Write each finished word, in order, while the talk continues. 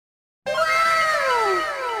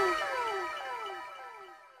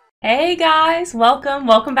Hey guys,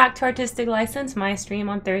 welcome back to Artistic License, my stream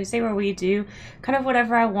on Thursday where we do kind of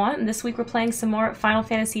whatever I want. And this week we're playing some more Final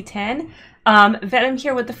Fantasy X. Venom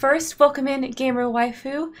here with the first. Welcome in, Gamer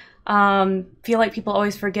Waifu. Feel like people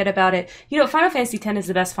always forget about it. You know, Final Fantasy X is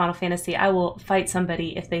the best Final Fantasy. I will fight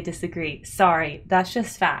somebody if they disagree. Sorry, that's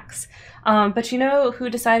just facts. But you know who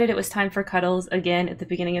decided it was time for cuddles again at the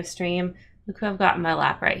beginning of stream? Look who I've got in my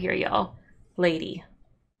lap right here, y'all. Lady.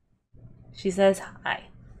 She says hi.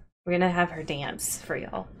 We're gonna have her dance for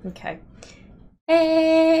y'all. Okay.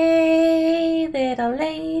 Hey, little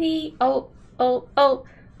lady. Oh,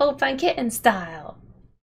 fine kitten style.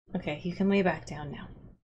 Okay, you can lay back down now.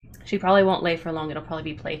 She probably won't lay for long. It'll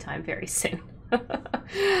probably be playtime very soon.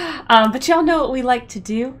 But y'all know what we like to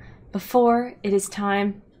do before it is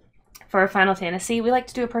time for our Final Fantasy. We like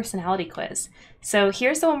to do a personality quiz. So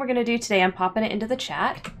here's the one we're gonna do today. I'm popping it into the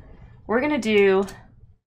chat. We're gonna do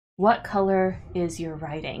what color is your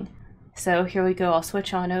writing? So here we go. I'll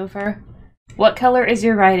switch on over. What color is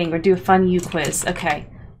your writing? Or do a fun you quiz. Okay.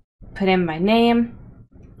 Put in my name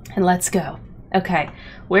and let's go. Okay.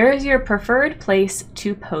 Where is your preferred place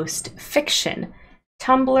to post fiction?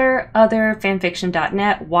 Tumblr, other,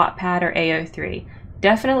 fanfiction.net, Wattpad, or AO3?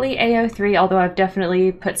 Definitely AO3, although I've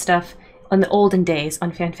definitely put stuff on the olden days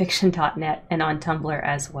on fanfiction.net and on Tumblr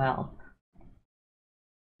as well.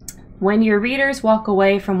 When your readers walk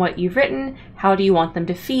away from what you've written, how do you want them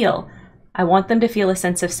to feel? I want them to feel a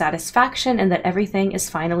sense of satisfaction and that everything is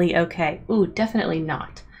finally okay. Ooh, definitely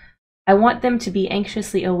not. I want them to be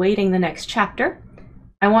anxiously awaiting the next chapter.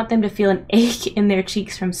 I want them to feel an ache in their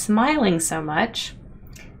cheeks from smiling so much.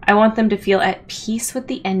 I want them to feel at peace with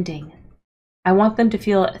the ending. I want them to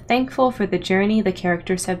feel thankful for the journey the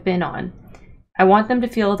characters have been on. I want them to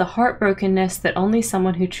feel the heartbrokenness that only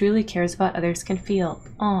someone who truly cares about others can feel.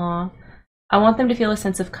 Aww. I want them to feel a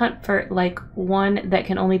sense of comfort like one that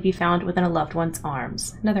can only be found within a loved one's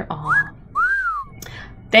arms. Another aww.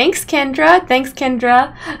 Thanks, Kendra. Thanks,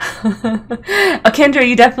 Kendra. Kendra,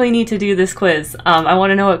 you definitely need to do this quiz. I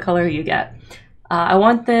want to know what color you get. I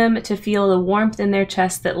want them to feel the warmth in their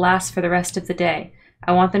chest that lasts for the rest of the day.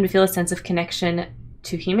 I want them to feel a sense of connection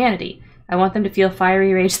to humanity. I want them to feel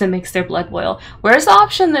fiery rage that makes their blood boil. Where's the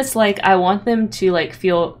option that's like, I want them to like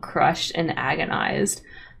feel crushed and agonized?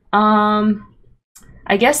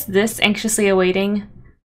 I guess this anxiously awaiting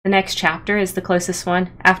the next chapter is the closest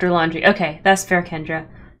one after laundry. Okay, that's fair, Kendra.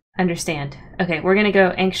 Understand. Okay, we're gonna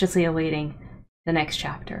go anxiously awaiting the next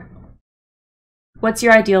chapter. What's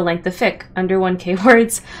your ideal length of fic? Under 1K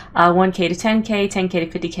words, 1K to 10K, 10K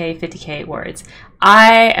to 50K, 50K words.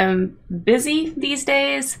 I am busy these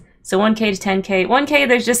days. So 1K to 10K. 1K,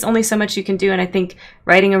 there's just only so much you can do, and I think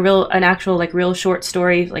writing an actual like real short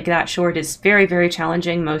story like that short is very, very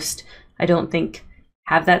challenging. Most, I don't think,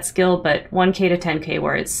 have that skill, but 1K to 10K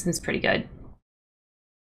words is pretty good.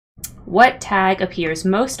 What tag appears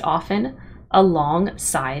most often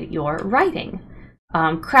alongside your writing?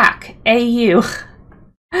 Crack, AU.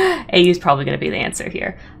 AU is probably going to be the answer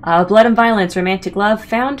here. Blood and violence, romantic love,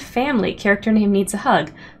 found family, character name needs a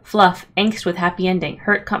hug, fluff, angst with happy ending,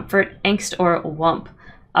 hurt, comfort, angst, or wump.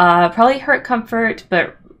 Probably hurt, comfort,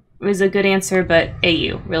 but is a good answer, but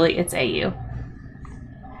AU. Really, it's AU.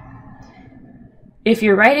 If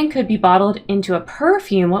your writing could be bottled into a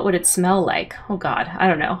perfume, what would it smell like? Oh god, I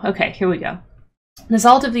don't know. Okay, here we go. The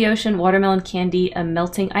salt of the ocean, watermelon candy, a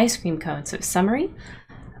melting ice cream cone. So summary.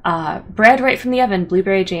 Bread right from the oven,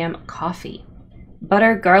 blueberry jam, coffee.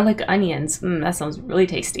 Butter, garlic, onions. That sounds really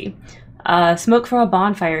tasty. Smoke from a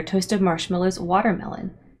bonfire, toasted marshmallows,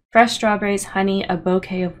 watermelon. Fresh strawberries, honey, a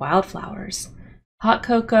bouquet of wildflowers. Hot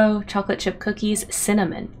cocoa, chocolate chip cookies,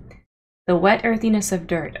 cinnamon. The wet earthiness of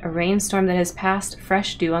dirt, a rainstorm that has passed,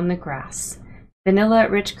 fresh dew on the grass. Vanilla,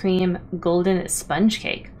 rich cream, golden sponge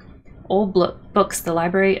cake. Old books, the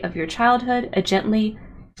library of your childhood, a gently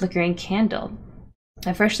flickering candle.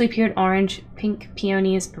 A freshly peeled orange, pink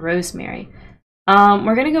peonies, rosemary.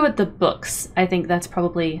 We're gonna go with the books. I think that's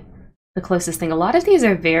probably the closest thing. A lot of these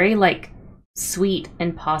are very like sweet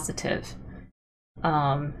and positive.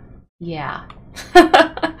 Yeah.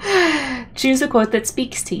 Choose a quote that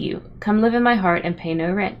speaks to you. Come live in my heart and pay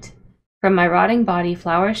no rent. From my rotting body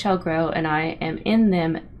flowers shall grow, and I am in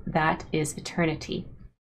them. That is eternity.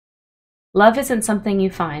 Love isn't something you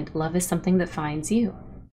find. Love is something that finds you.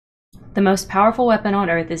 The most powerful weapon on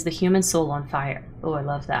earth is the human soul on fire. Oh, I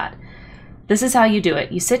love that. This is how you do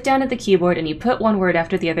it. You sit down at the keyboard and you put one word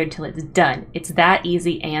after the other until it's done. It's that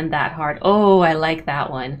easy and that hard. Oh, I like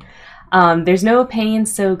that one. There's no pain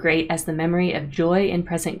so great as the memory of joy in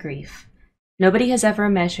present grief. Nobody has ever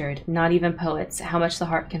measured, not even poets, how much the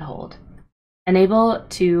heart can hold. Enable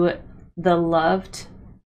to the loved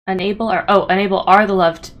Enable are the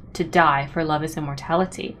loved to die, for love is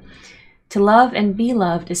immortality. To love and be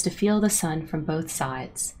loved is to feel the sun from both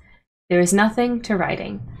sides. There is nothing to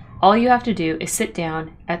writing. All you have to do is sit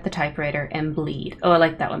down at the typewriter and bleed. Oh, I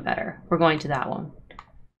like that one better. We're going to that one.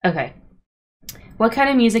 Okay. What kind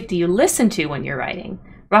of music do you listen to when you're writing?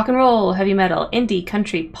 Rock and roll, heavy metal, indie,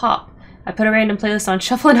 country, pop. I put a random playlist on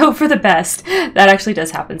shuffle and hope for the best. That actually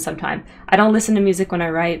does happen sometime. I don't listen to music when I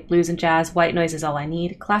write. Blues and jazz, white noise is all I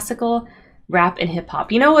need. Classical, rap, and hip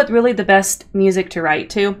hop. You know what really the best music to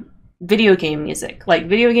write to? Video game music. Like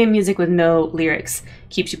video game music with no lyrics.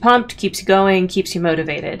 Keeps you pumped, keeps you going, keeps you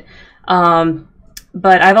motivated.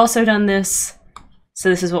 But I've also done this, so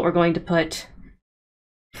this is what we're going to put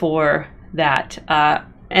for that.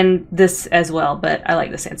 And this as well, but I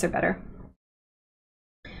like this answer better.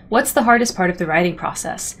 What's the hardest part of the writing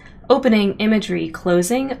process? Opening, imagery,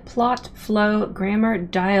 closing, plot, flow, grammar,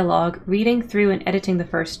 dialogue, reading through and editing the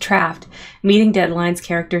first draft, meeting deadlines,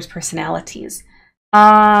 characters, personalities.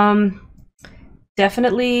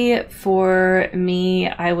 Definitely for me,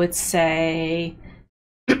 I would say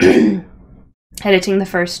editing the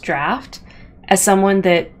first draft. As someone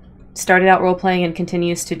that started out role-playing and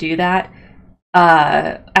continues to do that,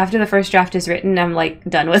 after the first draft is written, I'm like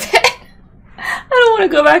done with it. I don't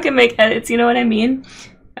want to go back and make edits, you know what I mean?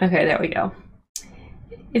 Okay, there we go.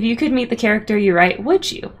 If you could meet the character you write,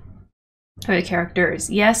 would you? Or the characters?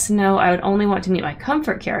 Yes, no, I would only want to meet my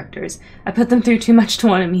comfort characters. I put them through too much to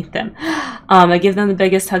want to meet them. I give them the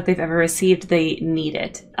biggest hug they've ever received. They need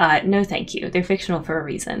it. No thank you. They're fictional for a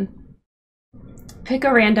reason. Pick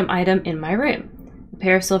a random item in my room. A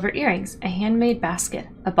pair of silver earrings, a handmade basket,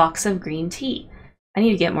 a box of green tea. I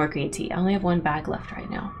need to get more green tea. I only have one bag left right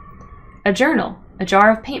now. A journal, a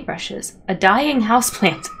jar of paintbrushes, a dying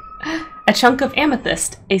houseplant, a chunk of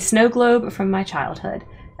amethyst, a snow globe from my childhood,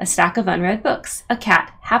 a stack of unread books, a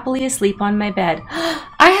cat happily asleep on my bed.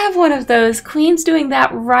 I have one of those. Queen's doing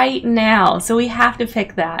that right now, so we have to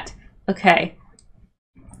pick that. Okay.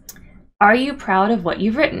 Are you proud of what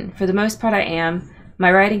you've written? For the most part, I am.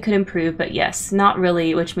 My writing could improve, but yes, not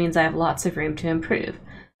really, which means I have lots of room to improve.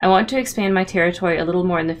 I want to expand my territory a little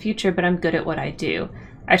more in the future, but I'm good at what I do.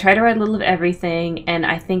 I try to write a little of everything, and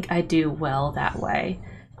I think I do well that way.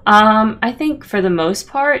 I think for the most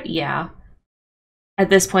part, yeah. At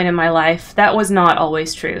this point in my life, that was not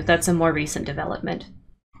always true. That's a more recent development.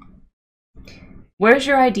 Where's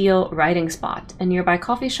your ideal writing spot? A nearby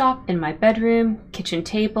coffee shop, in my bedroom, kitchen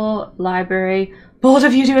table, library. Bold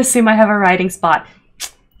of you to assume I have a writing spot.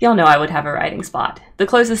 Y'all know I would have a writing spot. The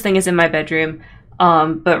closest thing is in my bedroom,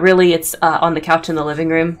 but really it's on the couch in the living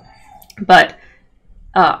room. But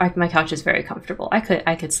my couch is very comfortable. I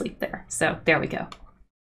could sleep there. So there we go.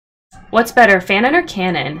 What's better, Fanon or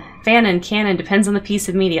Canon? Fanon, Canon, depends on the piece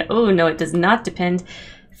of media. Oh, no, it does not depend.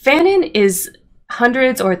 Fanon is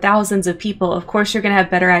hundreds or thousands of people. Of course, you're going to have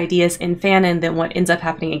better ideas in Fanon than what ends up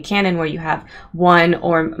happening in Canon, where you have one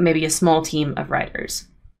or maybe a small team of writers.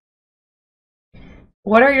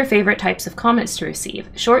 What are your favorite types of comments to receive?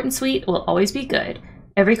 Short and sweet will always be good.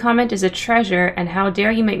 Every comment is a treasure, and how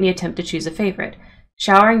dare you make me attempt to choose a favorite?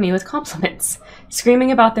 Showering me with compliments.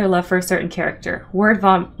 Screaming about their love for a certain character. Word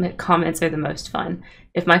vomit comments are the most fun.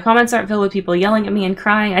 If my comments aren't filled with people yelling at me and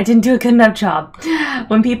crying, I didn't do a good enough job.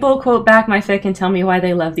 When people quote back my fic and tell me why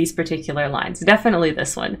they love these particular lines. Definitely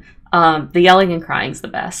this one. The yelling and crying's the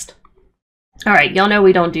best. Alright, y'all know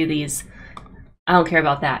we don't do these. I don't care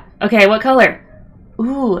about that. Okay, what color?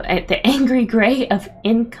 Ooh, the angry gray of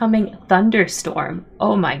incoming thunderstorm.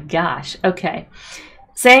 Oh my gosh. Okay.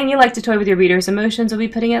 Saying you like to toy with your reader's emotions will be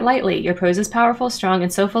putting it lightly. Your prose is powerful, strong,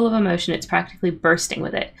 and so full of emotion it's practically bursting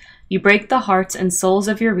with it. You break the hearts and souls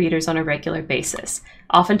of your readers on a regular basis.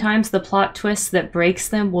 Oftentimes, the plot twist that breaks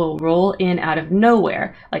them will roll in out of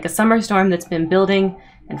nowhere, like a summer storm that's been building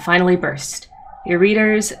and finally burst. Your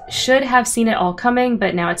readers should have seen it all coming,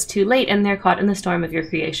 but now it's too late and they're caught in the storm of your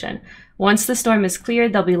creation. Once the storm is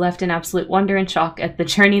cleared, they'll be left in absolute wonder and shock at the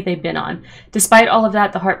journey they've been on. Despite all of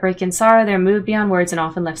that, the heartbreak and sorrow, they're moved beyond words and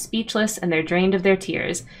often left speechless, and they're drained of their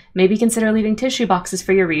tears. Maybe consider leaving tissue boxes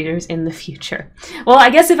for your readers in the future. Well,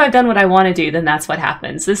 I guess if I've done what I want to do, then that's what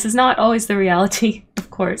happens. This is not always the reality,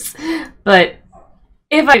 of course, but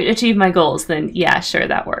if I achieve my goals, then yeah, sure,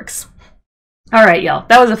 that works. All right, y'all,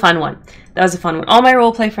 that was a fun one. That was a fun one. All my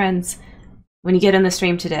roleplay friends, when you get in the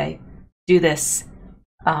stream today, do this.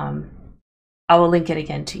 I will link it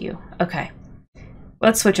again to you. Okay,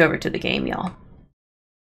 let's switch over to the game, y'all.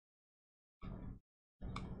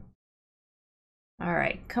 All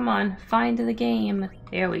right, come on, find the game.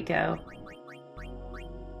 There we go.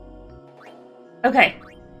 Okay,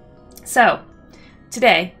 so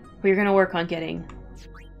today we're going to work on getting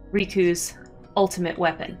Riku's ultimate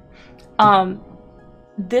weapon.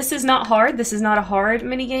 This is not hard. This is not a hard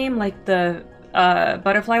minigame like the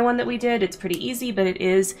butterfly one that we did. It's pretty easy, but it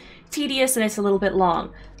is tedious and it's a little bit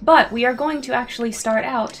long. But we are going to actually start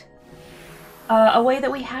out a way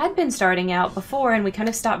that we had been starting out before, and we kind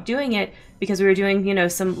of stopped doing it because we were doing, you know,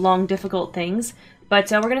 some long, difficult things. But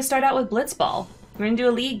we're going to start out with Blitzball. We're going to do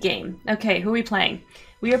a league game. Okay, who are we playing?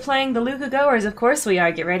 We are playing the Luca Goers, of course we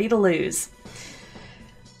are. Get ready to lose.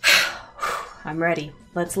 I'm ready.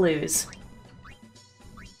 Let's lose.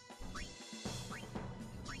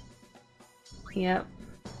 Yep.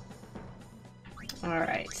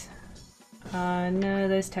 Alright. No,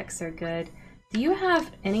 those texts are good. Do you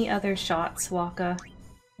have any other shots, Waka?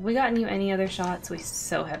 Have we gotten you any other shots? We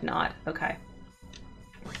so have not. Okay.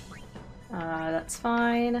 That's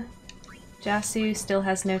fine. Jasu still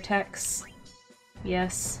has no texts.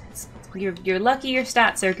 Yes. You're lucky your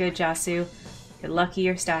stats are good, Jasu. You're lucky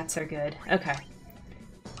your stats are good. Okay.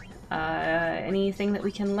 Anything that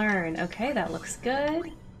we can learn? Okay, that looks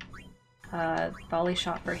good. Volley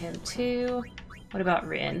shot for him too. What about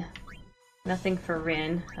Rin? Nothing for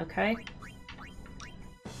Rin. Okay.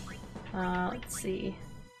 Let's see.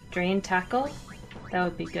 Drain tackle. That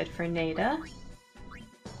would be good for Nada.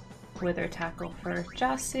 Wither tackle for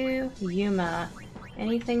Jasu. Yuma.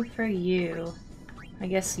 Anything for you? I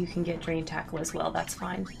guess you can get drain tackle as well. That's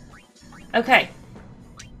fine. Okay.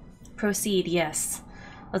 Proceed, yes.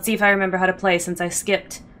 Let's see if I remember how to play since I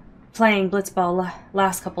skipped playing Blitzball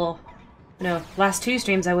last two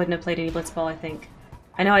streams I wouldn't have played any Blitzball, I think.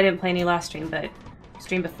 I know I didn't play any last stream, but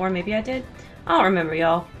stream before maybe I did? I don't remember,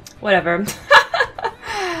 y'all. Whatever.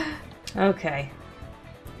 Okay.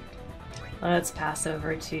 Let's pass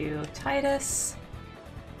over to Titus.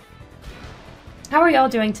 How are y'all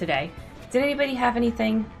doing today? Did anybody have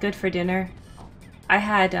anything good for dinner? I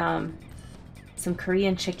had some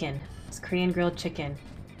Korean chicken. It's Korean grilled chicken.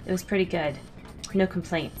 It was pretty good. No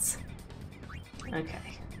complaints.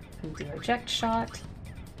 Okay. Do a eject shot.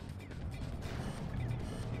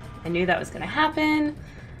 I knew that was going to happen.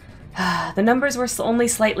 The numbers were only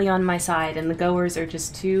slightly on my side, and the goers are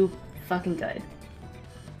just too fucking good.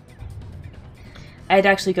 I had to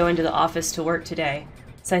actually go into the office to work today,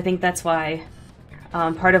 so I think that's why,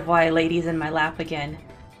 part of why Lady's in my lap again.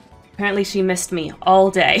 Apparently she missed me all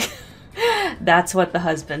day. That's what the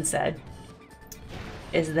husband said.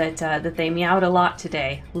 Is that that they meowed a lot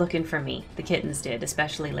today, looking for me. The kittens did,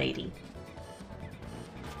 especially Lady.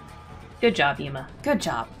 Good job, Yuma. Good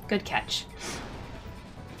job. Good catch.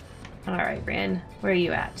 Alright, Rin. Where are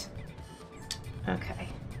you at? Okay.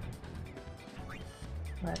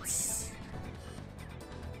 Let's...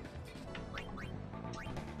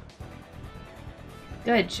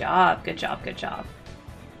 Good job. Good job. Good job.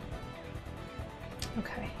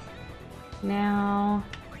 Okay. Now...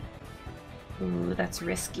 Ooh, that's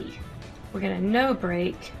risky. We're gonna no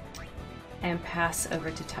break and pass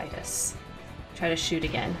over to Titus. Try to shoot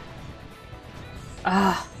again.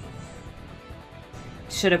 Ah!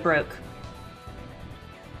 Should have broke.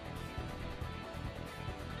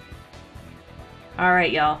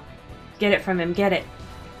 Alright, y'all. Get it from him, get it.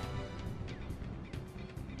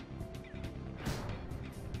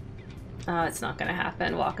 It's not gonna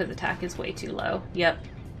happen. Waka's attack is way too low. Yep.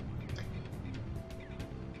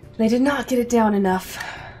 They did not get it down enough.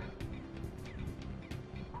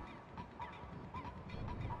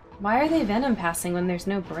 Why are they venom passing when there's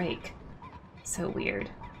no break? So weird.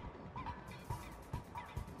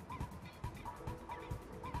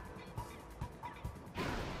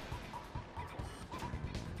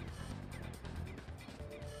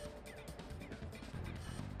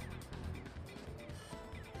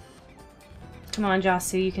 Come on,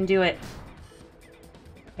 Jasu, you can do it.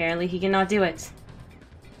 Apparently he cannot do it.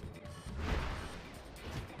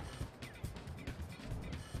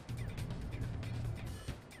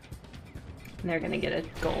 And they're gonna get a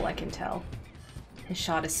goal, I can tell. His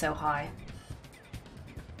shot is so high.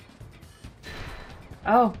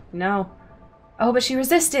 Oh, no. Oh, but she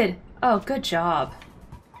resisted! Oh, good job.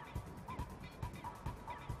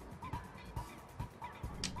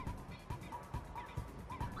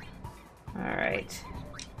 Alright.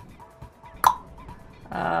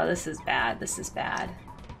 This is bad. This is bad.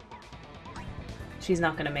 She's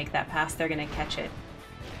not gonna make that pass. They're gonna catch it.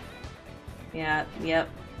 Yeah, yep.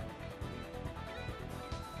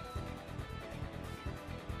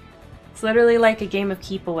 It's literally like a game of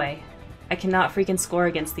keep away. I cannot freaking score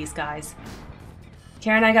against these guys.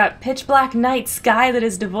 Karen, I got pitch black night sky that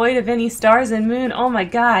is devoid of any stars and moon. Oh my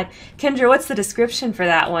god. Kendra, what's the description for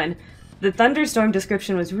that one? The thunderstorm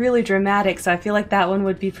description was really dramatic, so I feel like that one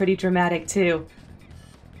would be pretty dramatic too.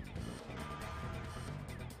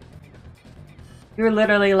 You're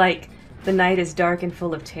literally like, the night is dark and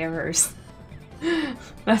full of terrors.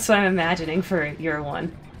 That's what I'm imagining for your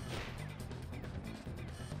one.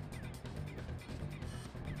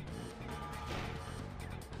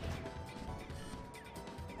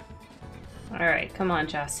 Alright, come on,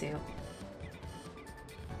 Chasu.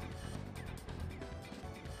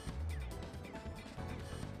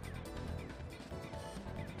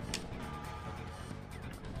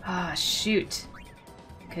 Ah, shoot.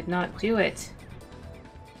 Could not do it.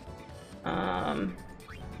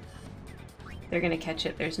 They're gonna catch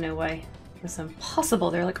it, there's no way. It's impossible,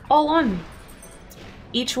 they're like all on me.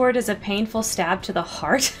 Each word is a painful stab to the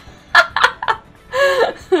heart.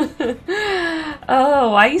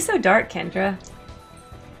 Oh, why are you so dark, Kendra?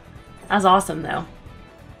 That was awesome, though.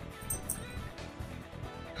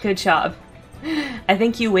 Good job. I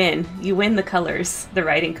think you win. You win the colors, the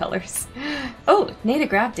writing colors. Oh, Nada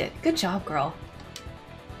grabbed it. Good job, girl.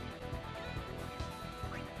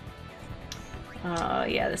 Oh,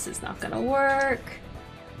 yeah, this is not gonna work.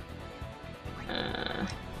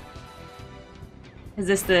 Is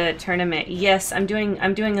this the tournament? Yes, I'm doing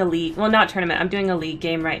a league. Well, not tournament. I'm doing a league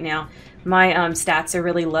game right now. My stats are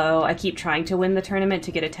really low. I keep trying to win the tournament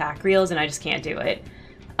to get attack reels, and I just can't do it.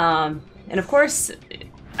 And of course,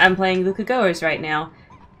 I'm playing Luka Goers right now,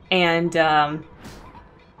 and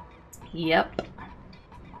yep,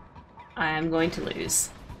 I am going to lose.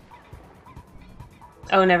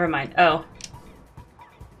 Oh, never mind. Oh.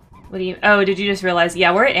 What do you... Oh, did you just realize?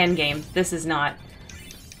 Yeah, we're at endgame. This is not...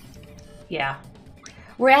 Yeah.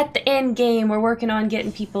 We're at the end game. We're working on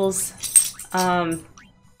getting people's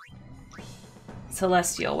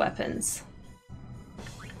celestial weapons.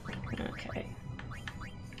 Okay.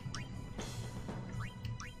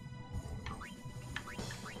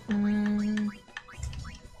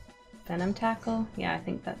 Venom Tackle? Yeah, I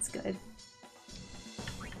think that's good.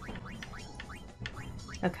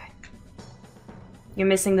 Okay. You're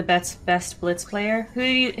missing the best Blitz player? Who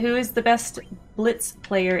is the best Blitz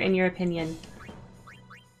player in your opinion?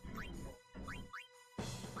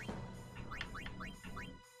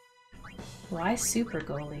 Why super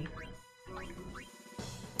goalie?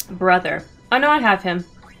 Brother. Oh no, I have him.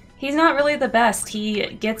 He's not really the best. He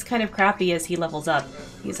gets kind of crappy as he levels up.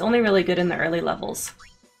 He's only really good in the early levels.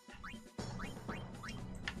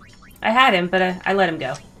 I had him, but I let him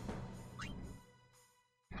go.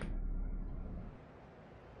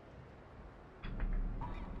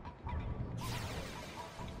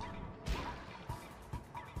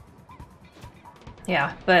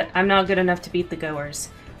 Yeah, but I'm not good enough to beat the Goers.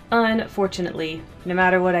 Unfortunately, no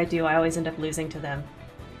matter what I do, I always end up losing to them.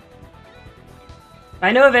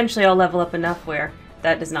 I know eventually I'll level up enough where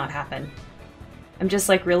that does not happen. I'm just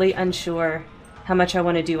like really unsure how much I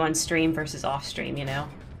want to do on stream versus off stream, you know?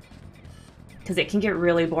 Because it can get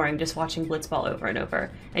really boring just watching Blitzball over and over.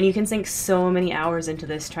 And you can sink so many hours into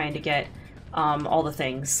this trying to get all the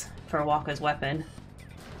things for Wakka's weapon.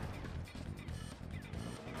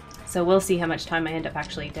 So we'll see how much time I end up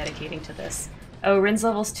actually dedicating to this. Oh, Rin's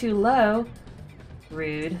level's too low.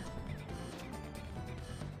 Rude.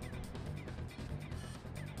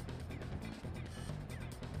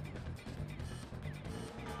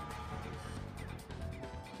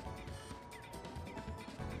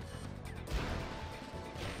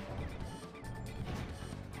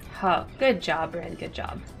 Oh, good job, Rin. Good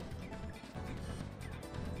job.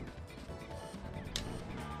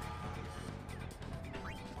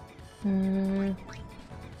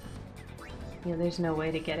 Yeah, there's no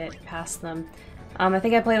way to get it past them. I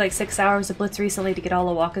think I played like 6 hours of Blitz recently to get all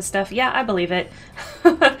the Wakka stuff. Yeah, I believe it.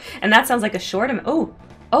 And that sounds like a short Oh!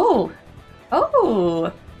 Oh!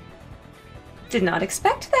 Oh! Did not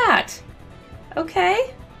expect that!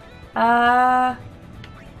 Okay. Let's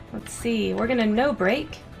see. We're gonna no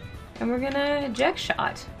break. And we're gonna eject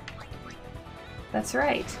shot. That's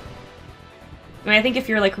right. I mean, I think if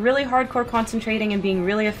you're like really hardcore concentrating and being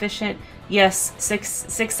really efficient, yes,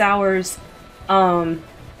 six hours,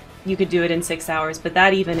 you could do it in 6 hours, but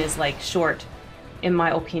that even is like short, in my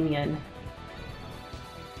opinion.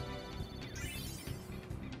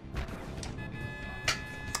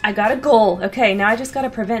 I got a goal. Okay, now I just gotta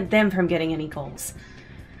prevent them from getting any goals.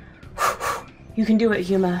 You can do it,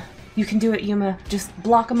 Yuma. You can do it, Yuma. Just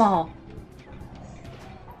block them all.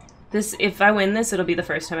 If I win this, it'll be the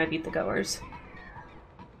first time I beat the Goers.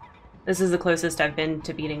 This is the closest I've been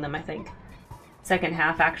to beating them, I think. Second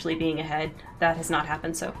half actually being ahead. That has not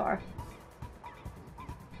happened so far.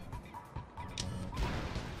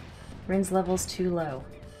 Rin's level's too low.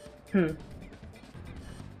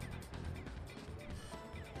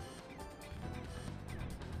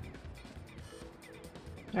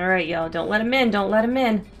 Alright, y'all. Don't let him in. Don't let him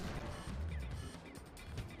in.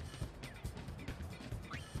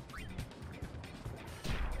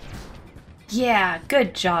 Yeah,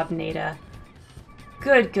 good job, Nada.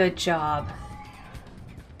 Good job.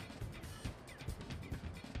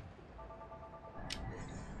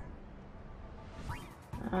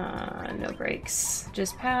 No breaks.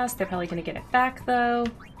 Just pass. They're probably gonna get it back, though.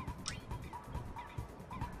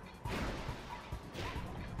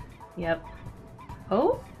 Yep.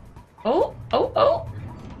 Oh? Oh! Oh! Oh!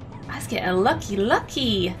 I was getting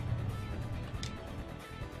lucky!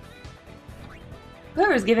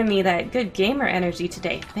 Whoever's giving me that good gamer energy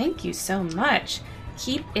today, thank you so much.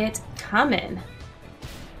 Keep it coming.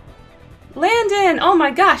 Landon! Oh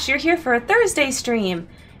my gosh, you're here for a Thursday stream!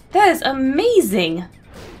 That is amazing!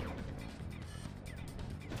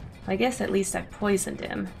 I guess at least I poisoned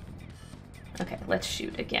him. Okay, let's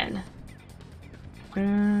shoot again.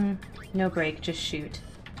 No break, just shoot.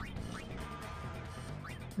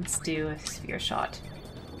 Let's do a sphere shot.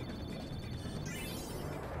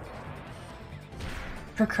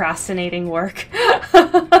 Procrastinating work.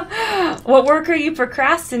 What work are you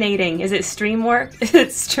procrastinating? Is it stream work? Is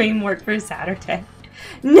it stream work for Saturday?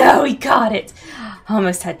 No, he got it!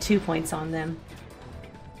 Almost had 2 points on them.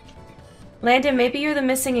 Landon, maybe you're the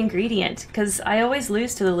missing ingredient, because I always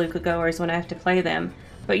lose to the Luca goers when I have to play them.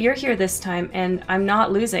 But you're here this time, and I'm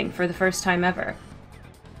not losing for the first time ever.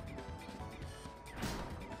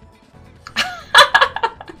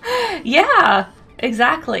 Yeah,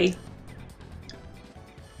 exactly.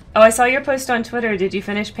 Oh, I saw your post on Twitter. Did you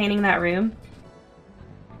finish painting that room?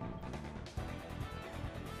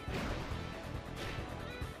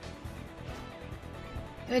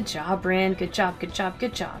 Good job, Bryn. Good job, good job,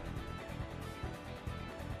 good job.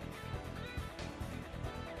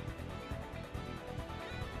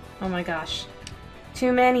 Oh my gosh.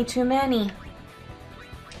 Too many, too many.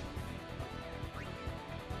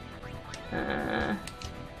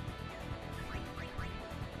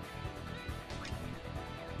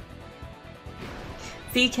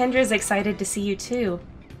 See, Kendra's excited to see you too.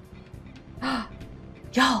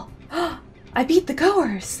 Y'all! I beat the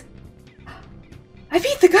goers! I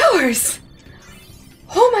beat the goers!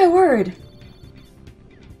 Oh my word!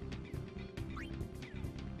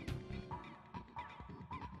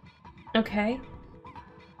 Okay.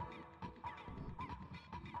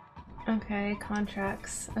 Okay,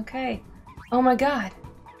 contracts. Okay. Oh my god.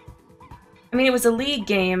 I mean, it was a league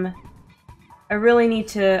game. I really need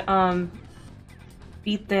to,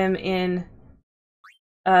 beat them in,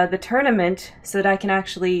 the tournament so that I can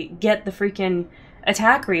actually get the freaking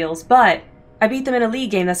attack reels, but I beat them in a league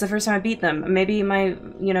game. That's the first time I beat them. Maybe my,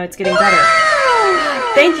 you know, it's getting better.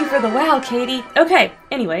 Thank you for the wow, Katie. Okay,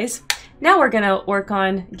 anyways. Now we're gonna work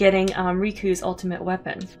on getting Riku's ultimate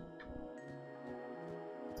weapon.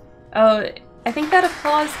 Oh, I think that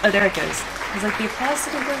applause... Oh, there it goes. I was like, the applause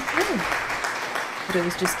didn't go through. But it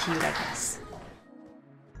was just cute, I guess.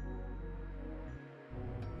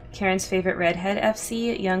 Karen's favorite redhead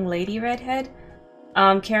FC, young lady redhead.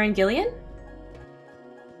 Karen Gillian?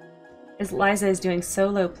 Liza is doing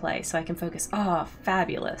solo play, so I can focus. Oh,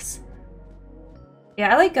 fabulous.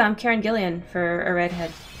 Yeah, I like Karen Gillian for a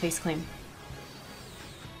redhead face claim.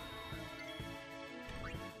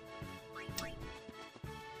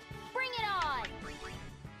 Bring it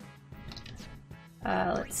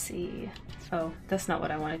on! Let's see. Oh, that's not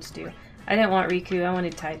what I wanted to do. I didn't want Riku, I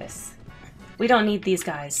wanted Titus. We don't need these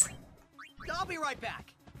guys. I'll be right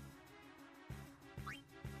back.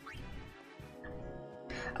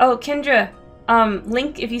 Oh, Kendra,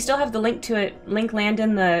 link, if you still have the link to it, link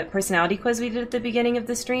Landon the personality quiz we did at the beginning of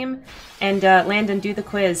the stream, and Landon, do the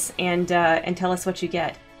quiz and tell us what you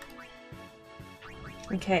get.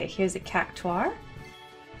 Okay, here's a Cactuar.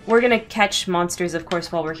 We're gonna catch monsters, of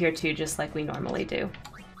course, while we're here too, just like we normally do.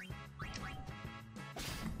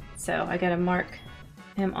 So I gotta mark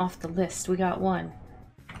him off the list. We got one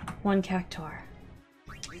Cactuar.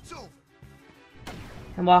 It's over.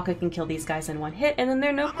 And Waka can kill these guys in one hit, and then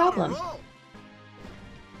they're no problem.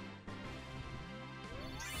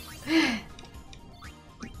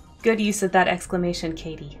 Good use of that exclamation,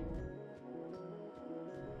 Katie.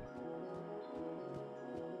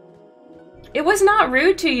 It was not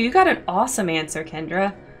rude to you. You got an awesome answer,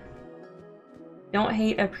 Kendra. Don't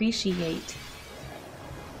hate, appreciate.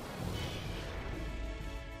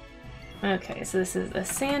 Okay, so this is a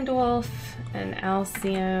Sandwolf, an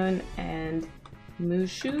Alcyone, and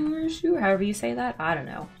Mushu, however you say that? I don't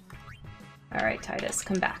know. Alright, Titus,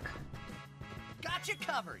 come back. Got you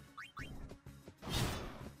covered.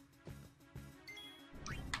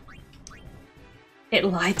 It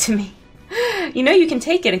lied to me. You know you can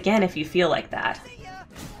take it again if you feel like that. See ya.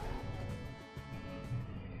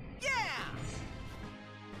 Yeah.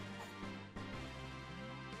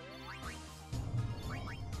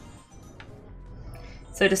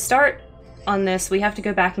 So to start on this, we have to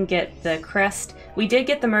go back and get the crest. We did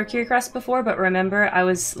get the Mercury crest before, but remember, I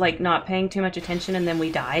was like not paying too much attention and then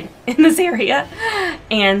we died in this area.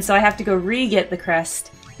 And so I have to go re-get the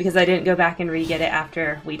crest because I didn't go back and re-get it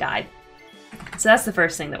after we died. So that's the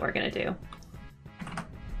first thing that we're gonna do.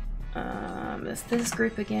 Is this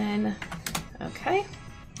group again? Okay.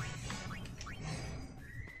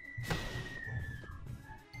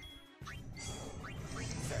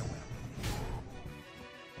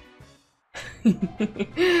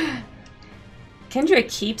 Kendra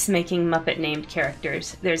keeps making Muppet named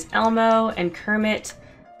characters. There's Elmo and Kermit.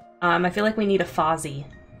 I feel like we need a Fozzie.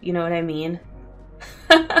 You know what I mean?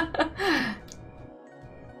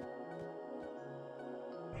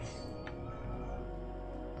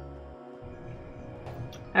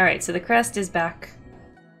 Alright, so the crest is back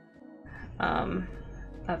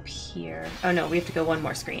up here. Oh no, we have to go one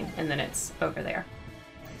more screen and then it's over there.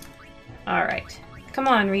 Alright. Come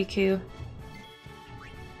on, Riku.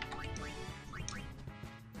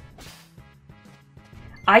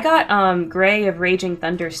 I got gray of Raging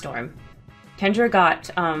Thunderstorm. Kendra got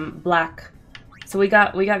black. So we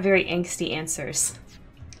got very angsty answers.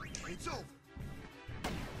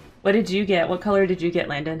 What did you get? What color did you get,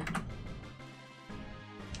 Landon?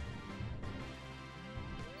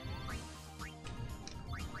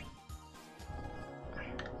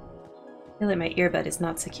 I feel like my earbud is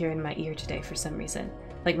not secure in my ear today for some reason.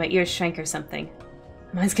 Like my ears shrank or something.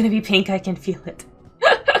 Mine's gonna be pink, I can feel it.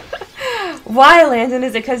 Why, Landon?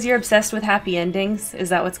 Is it because you're obsessed with happy endings? Is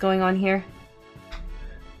that what's going on here?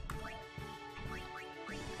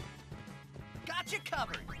 Got you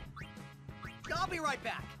covered. I'll be right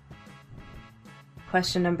back.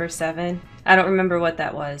 Question number 7. I don't remember what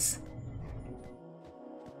that was.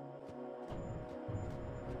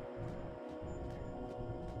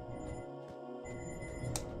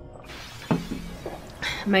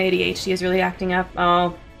 My ADHD is really acting up.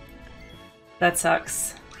 Oh, that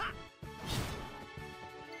sucks.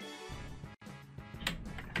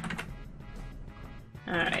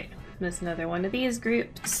 Alright, there's another one of these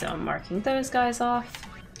groups, so I'm marking those guys off.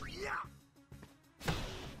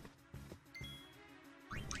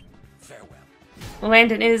 Farewell.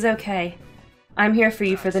 Landon, it is okay. I'm here for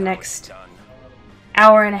you for the next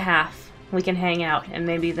hour and a half. We can hang out, and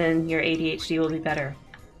maybe then your ADHD will be better.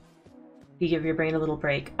 You give your brain a little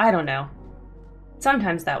break. I don't know.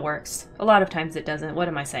 Sometimes that works. A lot of times it doesn't. What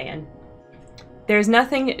am I saying? There's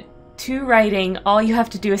nothing to writing. All you have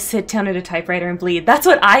to do is sit down at a typewriter and bleed. That's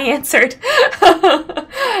what I answered.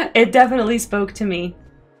 It definitely spoke to me.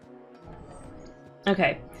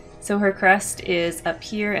 Okay, so her crest is up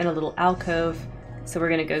here in a little alcove. So we're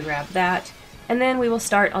gonna go grab that. And then we will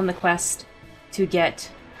start on the quest to get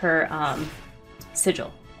her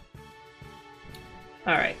sigil.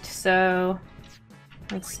 Alright, so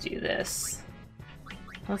let's do this.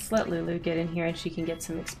 Let's let Lulu get in here and she can get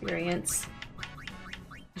some experience.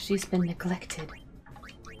 She's been neglected.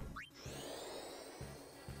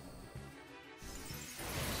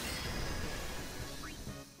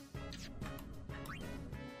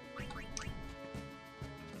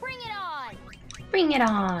 Bring it on! Bring it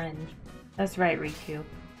on! That's right, Riku.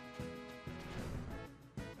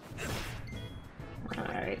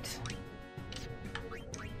 Alright.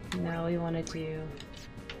 Now we want to do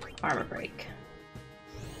armor break.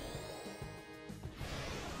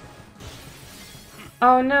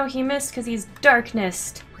 Oh no, he missed because he's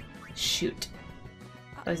darknessed. Shoot.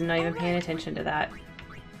 I was not even paying attention to that.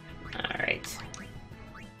 Alright.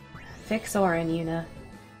 Fix Auron, Yuna.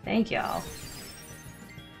 Thank y'all.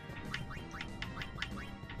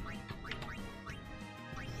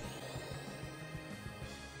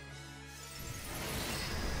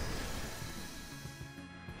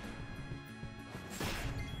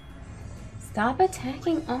 Stop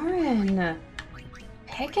attacking Auron.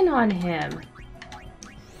 Picking on him.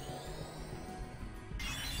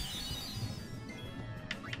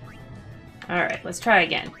 Alright, let's try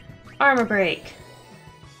again. Armor break.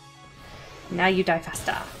 Now you die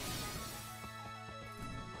faster.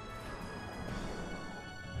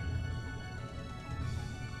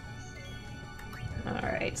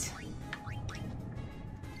 Alright.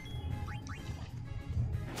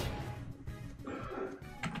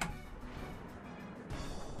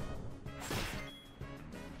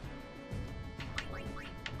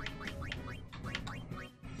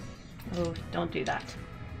 Oh, don't do that.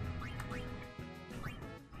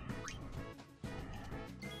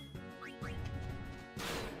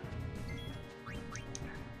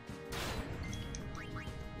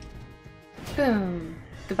 Boom.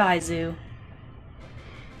 Goodbye, Zoo.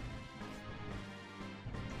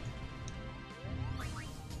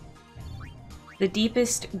 The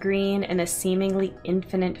deepest green in a seemingly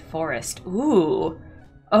infinite forest. Ooh.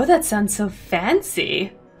 Oh, that sounds so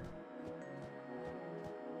fancy.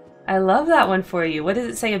 I love that one for you. What does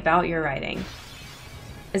it say about your writing?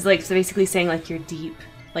 Is like, so basically saying like you're deep,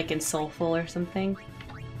 like and soulful or something?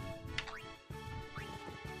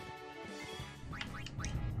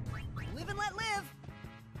 Live and let live.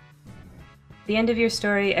 At the end of your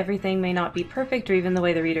story, everything may not be perfect or even the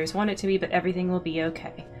way the readers want it to be, but everything will be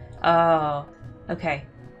okay. Oh, okay.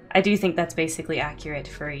 I do think that's basically accurate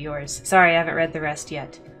for yours. Sorry, I haven't read the rest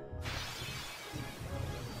yet.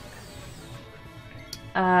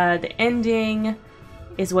 The ending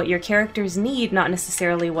is what your characters need, not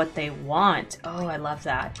necessarily what they want. Oh, I love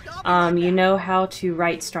that. You know how to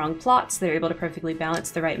write strong plots. They're able to perfectly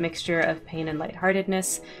balance the right mixture of pain and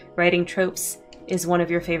lightheartedness. Writing tropes is one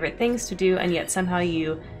of your favorite things to do, and yet somehow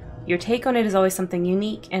your take on it is always something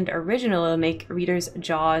unique and original. It'll make readers'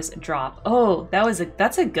 jaws drop. Oh,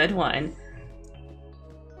 that's a good one.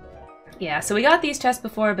 Yeah, so we got these chests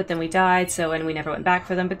before, but then we died, and we never went back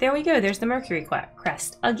for them. But there we go, there's the Mercury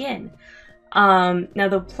crest again. Now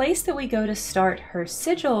the place that we go to start her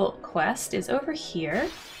sigil quest is over here.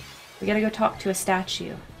 We gotta go talk to a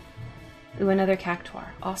statue. Ooh, another cactuar.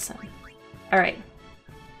 Awesome. Alright.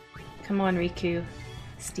 Come on, Riku.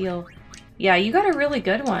 Steal. Yeah, you got a really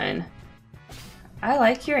good one. I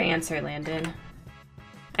like your answer, Landon.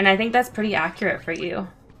 And I think that's pretty accurate for you.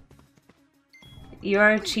 You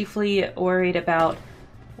are chiefly worried about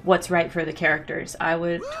what's right for the characters. I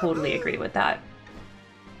would totally agree with that.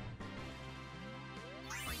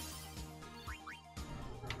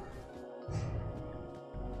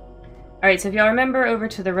 Alright, so if y'all remember, over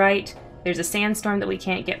to the right, there's a sandstorm that we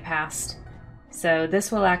can't get past. So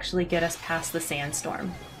this will actually get us past the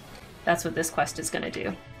sandstorm. That's what this quest is going to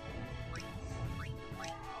do.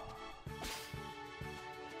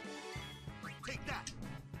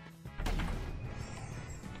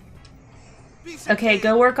 Okay,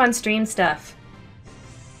 go work on stream stuff.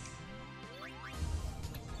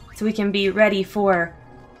 So we can be ready for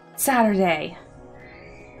Saturday.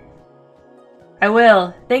 I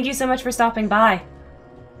will. Thank you so much for stopping by.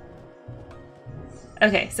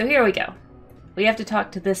 Okay, so here we go. We have to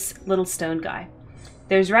talk to this little stone guy.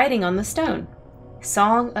 There's writing on the stone.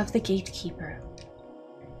 Song of the Gatekeeper.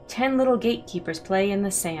 10 little gatekeepers play in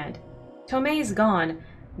the sand. Tomei's gone.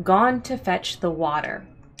 Gone to fetch the water.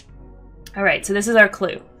 Alright, so this is our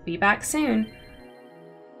clue. Be back soon.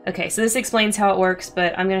 Okay, so this explains how it works,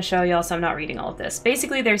 but I'm going to show y'all, so I'm not reading all of this.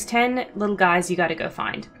 Basically, there's 10 little guys you gotta go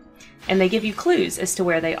find. And they give you clues as to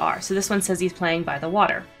where they are. So this one says he's playing by the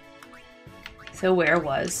water. So where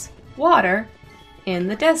was water in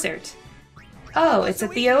the desert? Oh, it's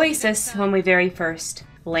at the oasis when we very first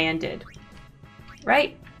landed.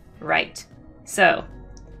 Right? Right. So,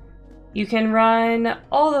 you can run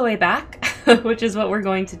all the way back, which is what we're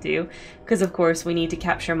going to do, because of course we need to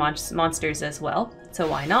capture monsters as well, so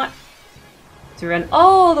why not? So run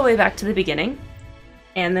all the way back to the beginning,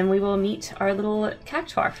 and then we will meet our little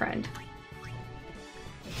cactuar friend.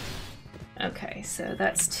 Okay, so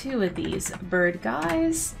that's 2 of these bird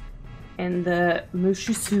guys, and the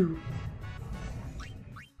Mushisu.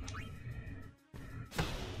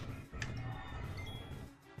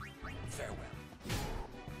 Farewell.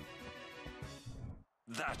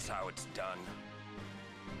 That's how it's done.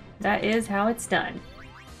 That is how it's done.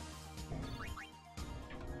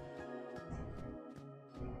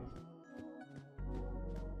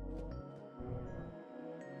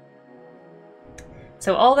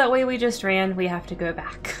 So all that way we just ran, we have to go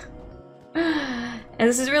back. And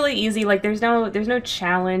this is really easy, like there's no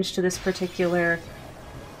challenge to this particular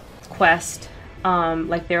quest,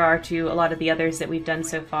 like there are to a lot of the others that we've done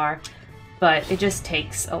so far, but it just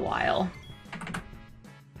takes a while.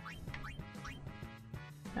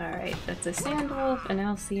 Alright, that's a Sandwolf, an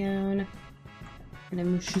Alcyone, and a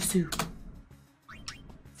Mushisu.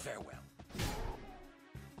 Farewell.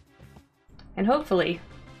 And hopefully,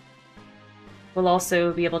 we'll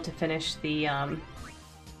also be able to finish the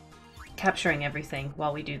capturing everything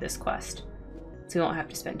while we do this quest. So we won't have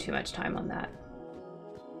to spend too much time on that.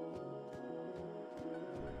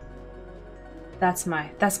 That's my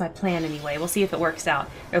plan anyway. We'll see if it works out,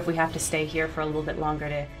 or if we have to stay here for a little bit longer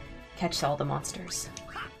to catch all the monsters.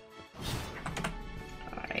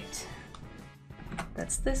 Alright.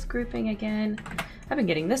 That's this grouping again. I've been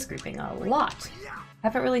getting this grouping a lot.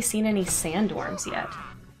 Haven't really seen any sandworms yet.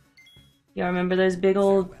 Y'all remember those big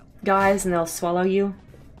old guys and they'll swallow you?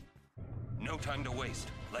 No time to waste.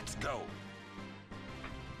 Let's go.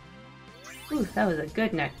 Ooh, that was a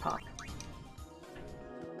good neck pop.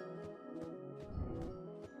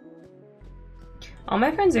 All my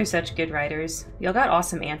friends are such good writers. Y'all got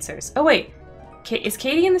awesome answers. Oh wait, is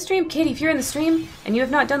Katie in the stream? Katie, if you're in the stream and you have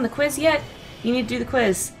not done the quiz yet, you need to do the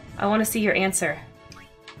quiz. I want to see your answer.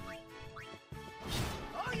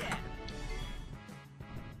 Oh yeah.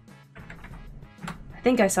 I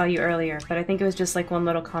think I saw you earlier, but I think it was just like one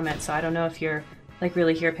little comment, so I don't know if you're like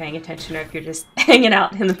really here paying attention or if you're just hanging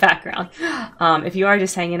out in the background. If you are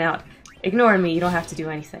just hanging out, ignore me, you don't have to do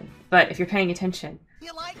anything. But if you're paying attention,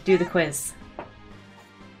 You like do that? the quiz.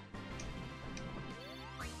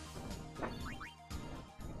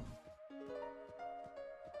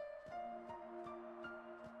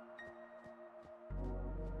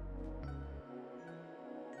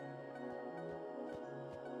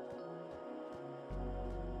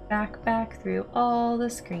 Back through all the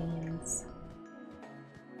screens.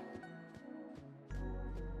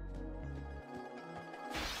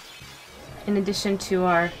 In addition to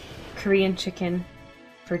our Korean chicken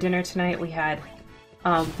for dinner tonight, we had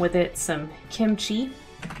with it some kimchi.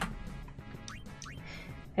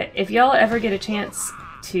 If y'all ever get a chance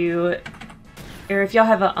to, or if y'all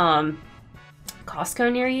have a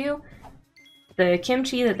Costco near you, the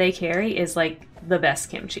kimchi that they carry is like the best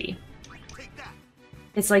kimchi. Take that.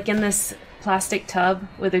 It's like in this plastic tub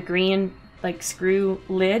with a green like screw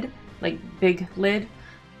lid, like big lid,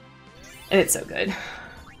 and it's so good.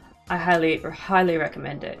 I highly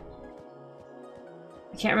recommend it.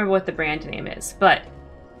 I can't remember what the brand name is, but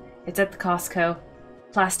it's at the Costco.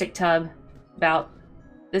 Plastic tub, about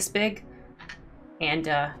this big, and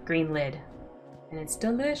green lid, and it's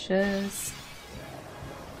delicious.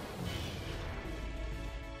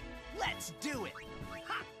 Let's do it.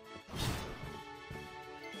 Ha!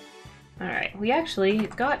 Alright, we actually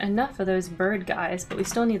got enough of those bird guys, but we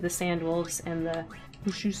still need the sandwolves and the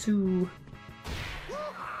Mushisu.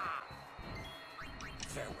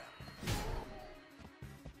 Farewell.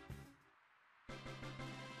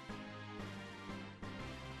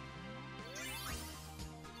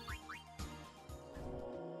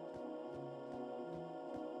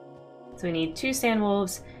 So we need 2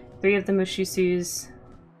 sandwolves, 3 of the Mushisus,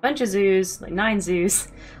 a bunch of zoos, like 9 zoos,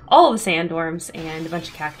 all the sandworms, and a bunch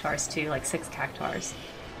of cactuars too, like 6 cactuars.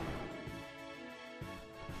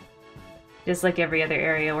 Just like every other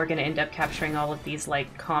area, we're gonna end up capturing all of these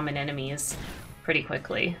like common enemies pretty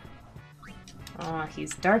quickly. Aw,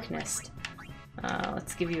 he's darkness.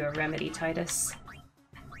 Let's give you a remedy, Titus.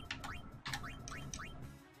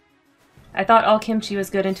 I thought all kimchi was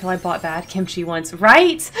good until I bought bad kimchi once.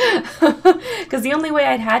 Right? Because the only way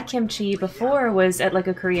I'd had kimchi before was at like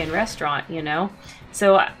a Korean restaurant, you know?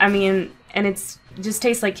 So, I mean, and it's just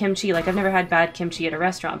tastes like kimchi. Like, I've never had bad kimchi at a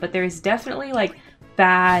restaurant, but there's definitely like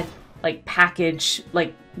bad, like package,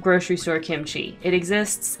 like grocery store kimchi. It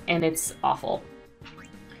exists and it's awful.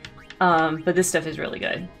 But this stuff is really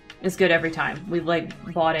good. It's good every time. We've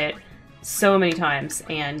like bought it so many times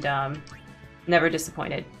and never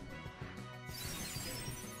disappointed.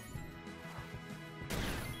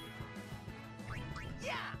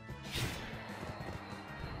 Yeah.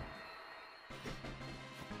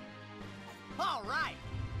 All right.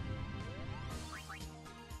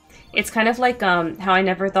 It's kind of like how I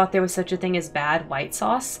never thought there was such a thing as bad white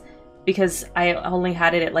sauce, because I only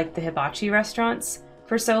had it at like the hibachi restaurants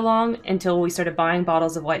for so long until we started buying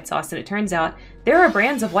bottles of white sauce, and it turns out there are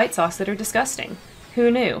brands of white sauce that are disgusting.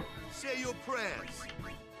 Who knew? Say your prayers.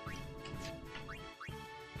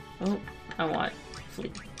 Oh, I want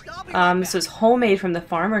flea. I'll be right This was homemade from the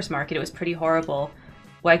farmer's market. It was pretty horrible.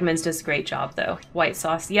 Wegmans does a great job though. White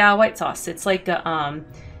sauce. Yeah, white sauce. It's like a,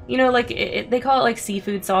 you know, like they call it like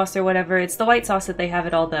seafood sauce or whatever. It's the white sauce that they have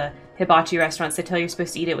at all the hibachi restaurants. They tell you you're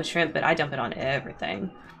supposed to eat it with shrimp, but I dump it on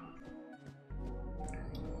everything.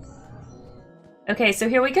 Okay, so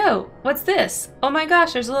here we go. What's this? Oh my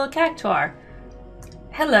gosh, there's a little cactuar.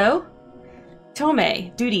 Hello.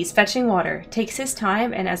 Tomei, duties, fetching water, takes his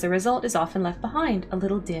time and as a result is often left behind, a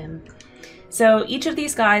little dim. So each of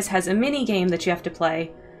these guys has a mini game that you have to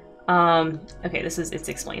play. Okay, it's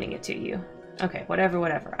explaining it to you. Okay,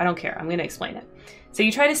 whatever, I don't care, I'm gonna explain it. So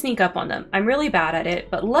you try to sneak up on them. I'm really bad at it,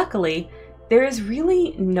 but luckily there is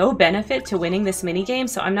really no benefit to winning this mini game,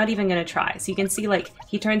 so I'm not even gonna try. So you can see like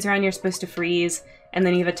he turns around, you're supposed to freeze, and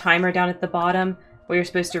then you have a timer down at the bottom where you're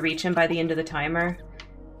supposed to reach him by the end of the timer.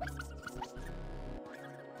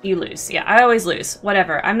 You lose. Yeah, I always lose.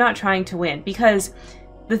 Whatever. I'm not trying to win because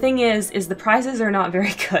the thing is the prizes are not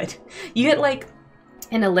very good. You get like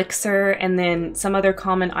an elixir and then some other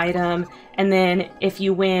common item, and then if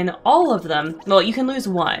you win all of them, well, you can lose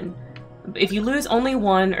one. If you lose only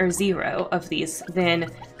 1 or 0 of these, then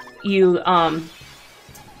you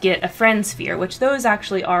get a friend sphere, which those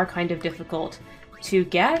actually are kind of difficult to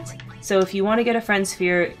get. So if you want to get a Friend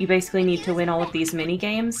Sphere, you basically need to win all of these mini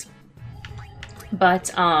games.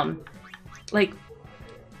 But like,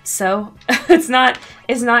 so it's not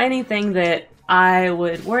anything that I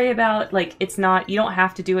would worry about. Like, it's not, you don't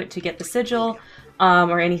have to do it to get the sigil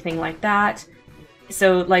or anything like that.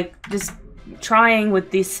 So like, just trying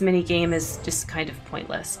with this mini game is just kind of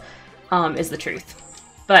pointless, is the truth.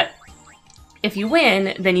 But if you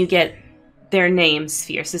win, then you get their name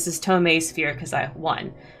sphere. So this is Tomei's sphere because I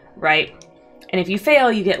won, right? And if you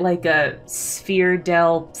fail, you get like a sphere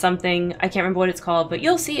del something. I can't remember what it's called, but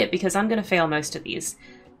you'll see it because I'm going to fail most of these.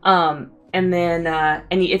 And then,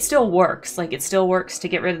 and it still works. Like, it still works to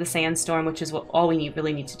get rid of the sandstorm, which is what all we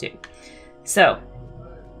really need to do. So,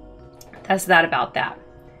 that's that about that.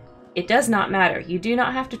 It does not matter. You do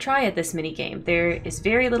not have to try at this mini game. There is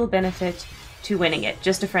very little benefit to winning it.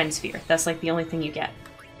 Just a Friend Sphere. That's like the only thing you get.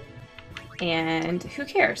 And who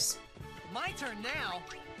cares? My turn now.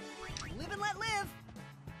 Live and let live.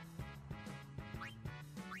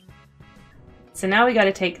 So now we got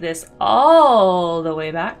to take this all the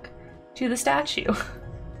way back to the statue.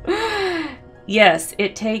 Yes,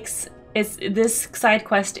 it takes... this side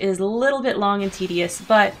quest is a little bit long and tedious,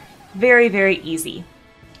 but very, very easy.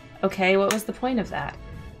 Okay, what was the point of that?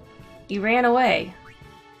 You ran away.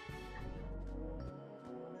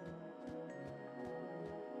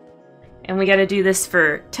 And we gotta do this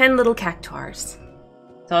for 10 little cactuars.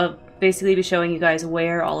 So I'll basically be showing you guys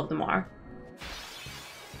where all of them are.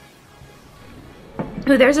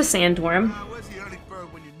 Oh, there's a sandworm. Where's the early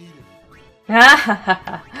bird when you need it?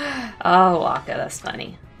 Oh, Wakka, that's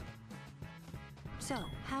funny. So,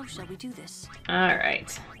 how shall we do this?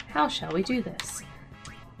 Alright, how shall we do this?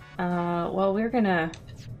 Well, we're gonna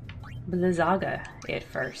Blizzaga it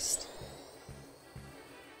first.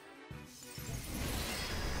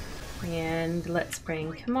 And let's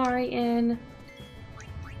bring Kimahri in.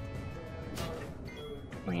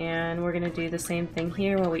 And we're gonna do the same thing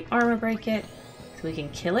here where we armor break it so we can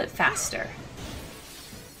kill it faster.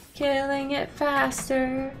 Killing it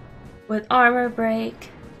faster with armor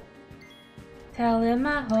break. Telling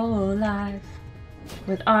my whole life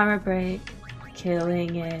with armor break.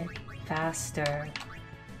 Killing it faster.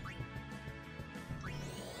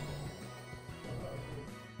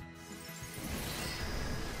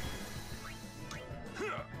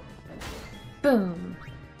 Boom.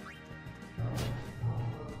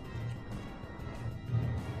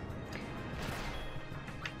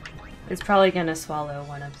 It's probably gonna swallow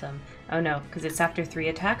one of them. Oh no, because it's after 3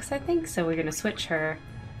 attacks, I think, so we're gonna switch her.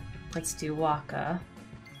 Let's do Wakka.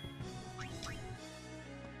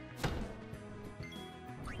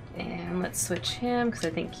 And let's switch him, because I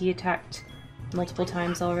think he attacked multiple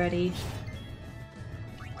times already.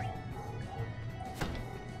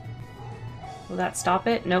 Will that stop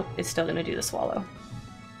it? Nope, it's still gonna do the swallow.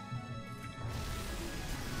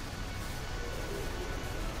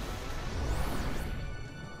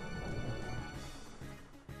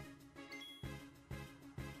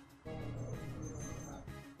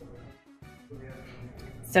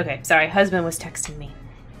 It's okay, sorry, husband was texting me.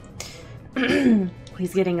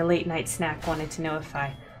 He's getting a late night snack, wanted to know if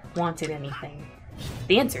I wanted anything.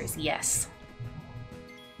 The answer is yes.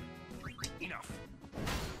 Enough.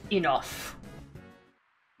 Enough.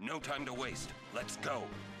 No time to waste. Let's go.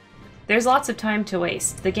 There's lots of time to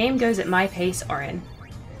waste. The game goes at my pace, Auron.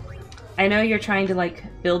 I know you're trying to, like,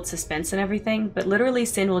 build suspense and everything, but literally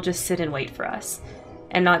Sin will just sit and wait for us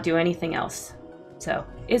and not do anything else. So,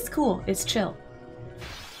 it's cool. It's chill.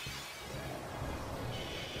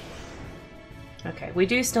 Okay, we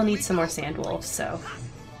do still need some more sandwolves, so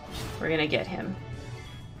we're gonna get him.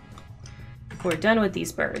 We're done with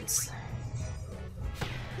these birds.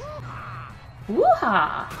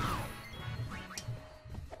 Woo-ha!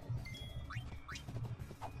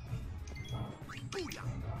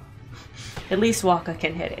 At least Wakka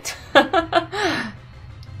can hit it.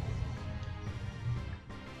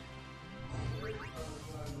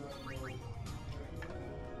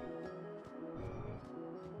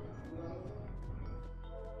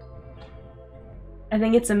 I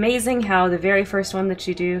think it's amazing how the very first one that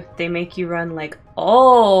you do, they make you run like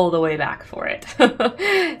all the way back for it.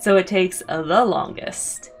 So it takes the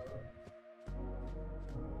longest.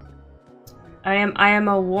 I am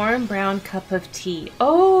a warm brown cup of tea.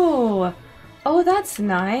 Oh, oh, that's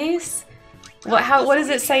nice. What does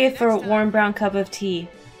it say for a warm brown cup of tea?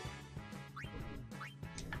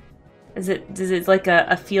 Does it like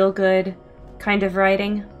a feel good kind of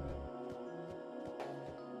writing?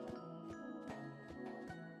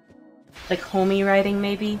 Like homey writing,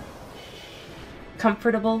 maybe?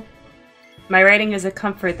 Comfortable? My writing is a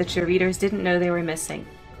comfort that your readers didn't know they were missing.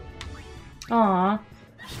 Aww.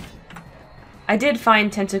 I did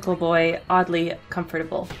find Tentacle Boy oddly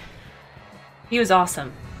comfortable. He was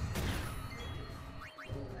awesome.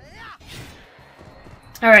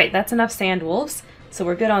 Alright, that's enough sand wolves, so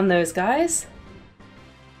we're good on those guys.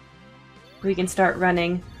 We can start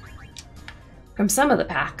running from some of the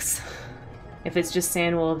packs, if it's just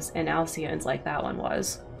sand wolves and Alcyons like that one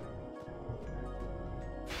was.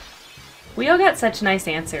 We all got such nice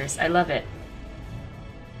answers. I love it.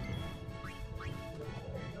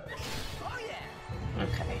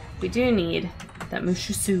 Okay, we do need that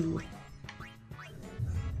Mushisu.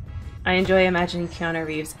 I enjoy imagining Keanu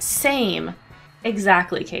Reeves. Same!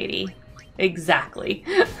 Exactly, Katie. Exactly.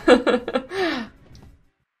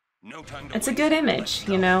 No time to It's a waste. good Let's image,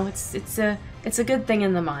 go. you know? It's a good thing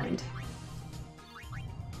in the mind.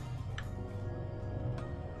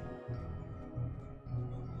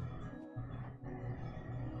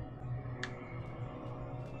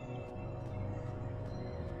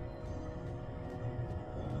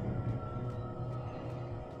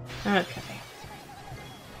 Okay.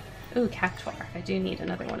 Ooh, Cactuar. I do need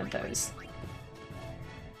another one of those.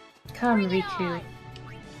 Come, Riku.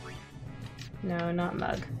 No, not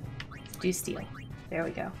Mug. Do Steel. There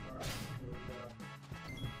we go.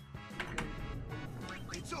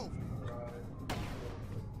 It's over.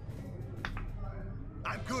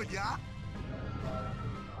 I'm good, yeah?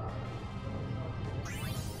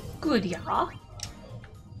 Good, yeah?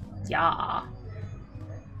 Yeah.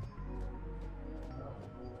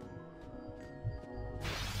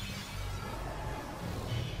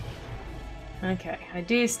 Okay, I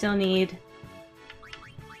do still need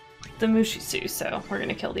the Mushisu, so we're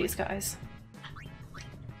gonna kill these guys.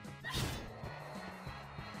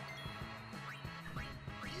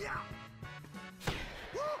 Yeah.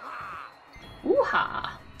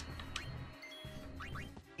 Woo-ha!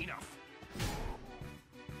 Enough.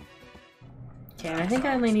 Okay, and I think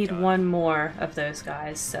I only need one more of those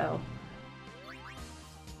guys, so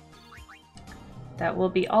that will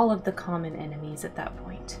be all of the common enemies at that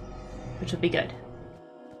point, which will be good.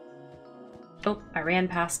 Oh, I ran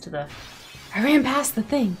past the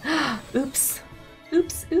thing. Oops.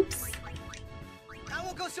 Oops, oops. I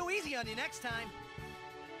won't go so easy on you next time.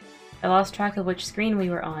 I lost track of which screen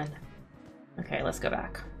we were on. Okay, let's go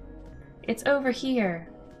back. It's over here.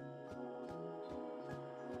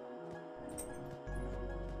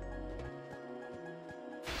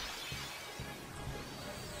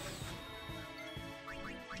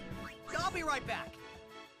 I'll be right back.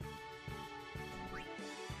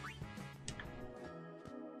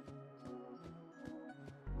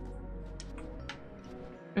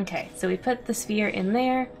 Okay, so we put the sphere in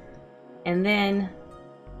there, and then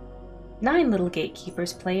 9 little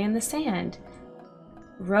gatekeepers play in the sand.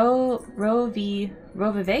 Rovivea's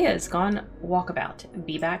gone walkabout.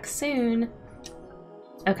 Be back soon.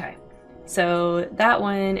 Okay, so that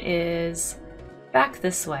one is back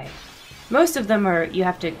this way. Most of them are, you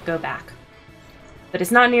have to go back. But it's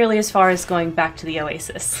not nearly as far as going back to the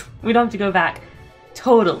Oasis. We don't have to go back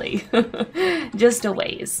totally. Just a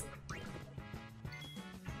ways.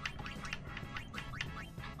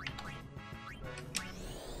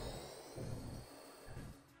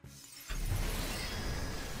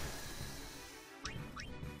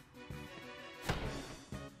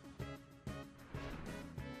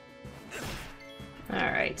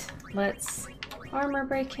 Alright, let's armor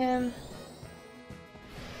break him.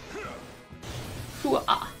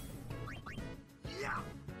 Hooah! Yeah.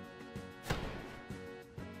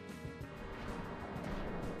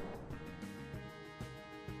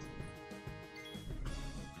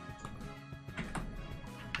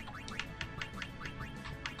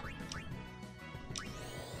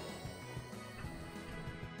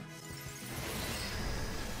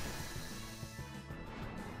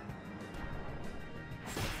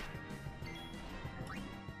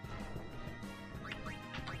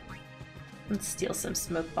 Let's steal some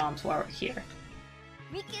smoke bombs while we're here.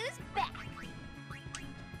 Riku's back.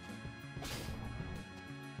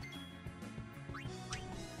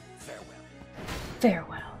 Farewell.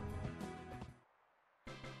 Farewell.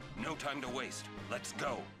 No time to waste. Let's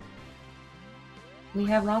go. We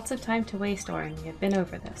have lots of time to waste, Orin. We have been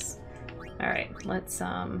over this. Alright, let's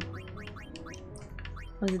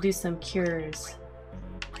do some cures.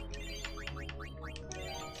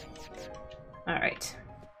 Alright.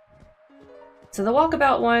 So the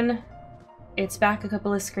walkabout one, it's back a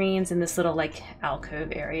couple of screens in this little, like,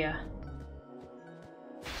 alcove area.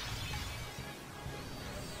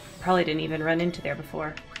 Probably didn't even run into there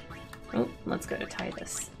before. Oh, let's go to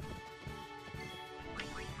Titus.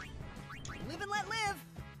 Live and let live.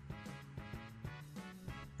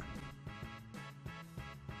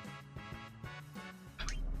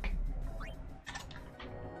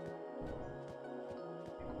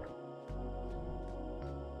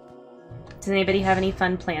 Does anybody have any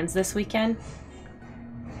fun plans this weekend?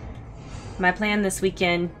 My plan this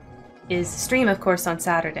weekend is stream, of course, on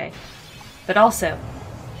Saturday, but also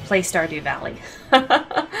play Stardew Valley.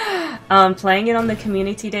 Playing it on the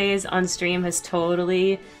community days on stream has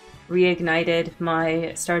totally reignited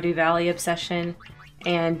my Stardew Valley obsession,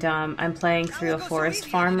 and I'm playing through a forest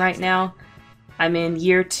farm right now. I'm in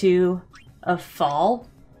year 2 of fall.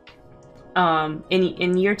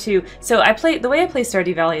 In year 2, so the way I play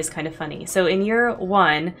Stardew Valley is kind of funny. So in year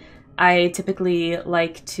 1, I typically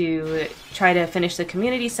like to try to finish the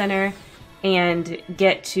community center and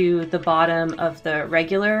get to the bottom of the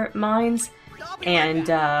regular mines, and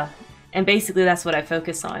basically that's what I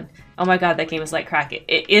focus on. Oh my god, that game is like crack.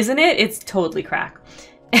 Isn't it? It's totally crack.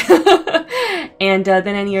 And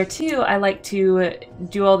then in year 2, I like to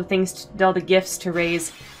do all the things, all the gifts to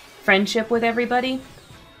raise friendship with everybody,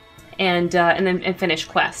 and finish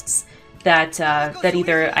quests that that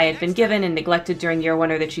either I had been given and neglected during year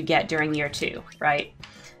 1 or that you get during year 2, right?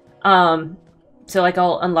 So like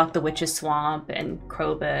I'll unlock the Witch's Swamp and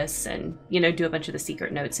Krobus and, you know, do a bunch of the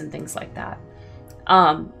secret notes and things like that.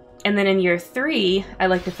 And then in year 3, I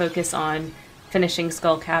like to focus on finishing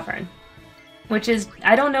Skull Cavern, which is,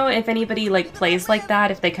 I don't know if anybody like plays like that,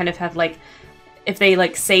 if they kind of have like, if they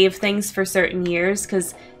like save things for certain years,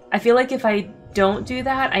 because I feel like if I don't do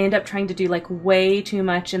that, I end up trying to do like way too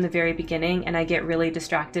much in the very beginning and I get really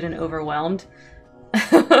distracted and overwhelmed.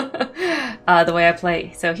 The way I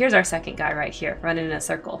play. So here's our second guy right here, running in a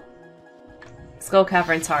circle. Skull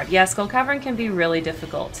Cavern's hard. Yeah, Skull Cavern can be really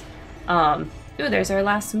difficult. Ooh, there's our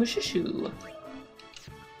last Mushishu.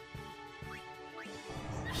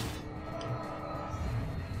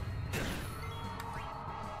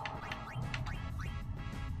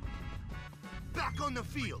 Back on the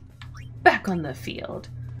field. Back on the field.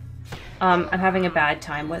 I'm having a bad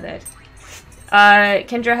time with it.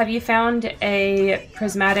 Kendra, have you found a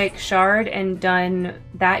prismatic shard and done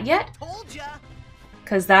that yet? Told ya.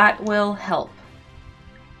 Because that will help.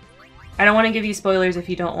 I don't want to give you spoilers if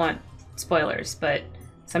you don't want spoilers, but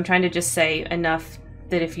so I'm trying to just say enough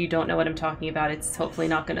that if you don't know what I'm talking about, it's hopefully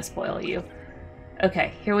not going to spoil you.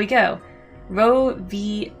 Okay, here we go.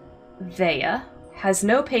 Rovea has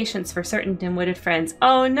no patience for certain dim-witted friends.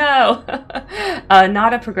 Oh no!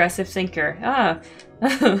 Not a progressive thinker. Ah.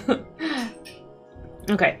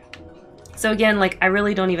 Okay, so again, like, I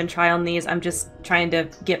really don't even try on these. I'm just trying to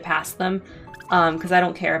get past them, because I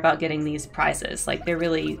don't care about getting these prizes. Like, they're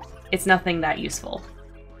really, it's nothing that useful.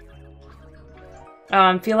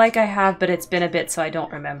 Feel like I have, but it's been a bit, so I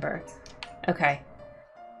don't remember. Okay.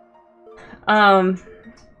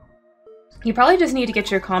 You probably just need to get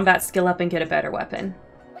your combat skill up and get a better weapon.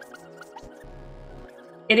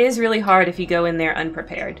 It is really hard if you go in there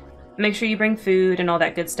unprepared. Make sure you bring food and all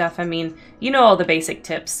that good stuff. I mean, you know all the basic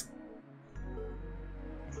tips.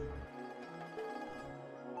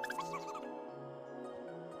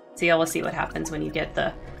 So yeah, we'll see what happens when you get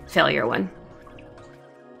the failure one.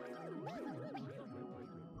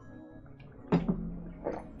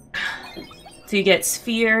 So you get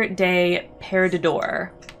Sphere de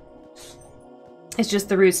Perdidor. It's just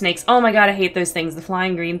the root snakes. Oh my god, I hate those things. The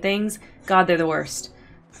flying green things. God, they're the worst.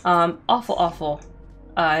 Awful, awful.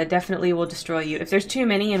 Definitely will destroy you. If there's too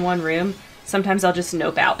many in one room, sometimes I'll just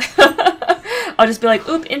nope out. I'll just be like,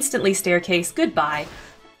 oop, instantly staircase, goodbye.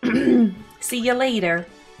 See you later.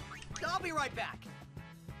 I'll be right back.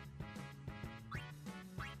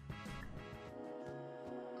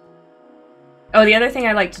 Oh, the other thing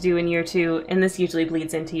I like to do in year 2, and this usually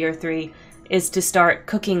bleeds into year 3, is to start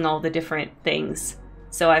cooking all the different things.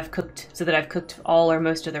 So I've cooked, so that I've cooked all or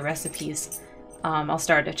most of the recipes. I'll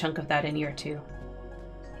start a chunk of that in year 2.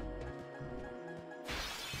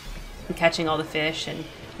 And catching all the fish and,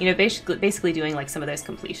 you know, basically doing like some of those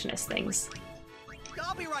completionist things.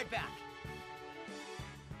 I'll be right back.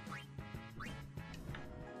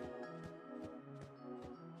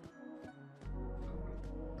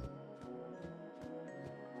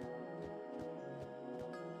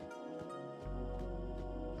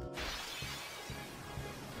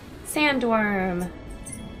 Sandworm!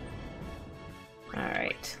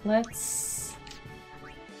 Alright, let's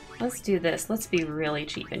do this. Let's be really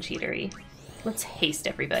cheap and cheatery. Let's haste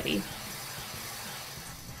everybody.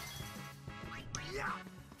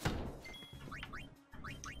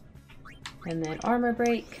 And then armor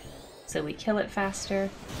break, so we kill it faster.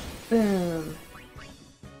 Boom!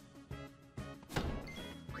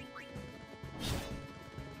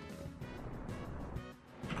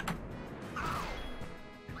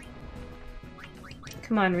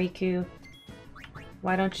 Come on, Riku.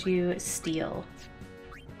 Why don't you steal?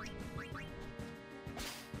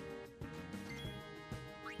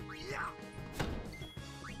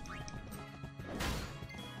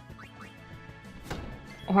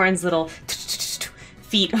 Orin's little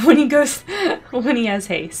feet when he goes when he has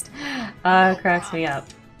haste. Cracks me up.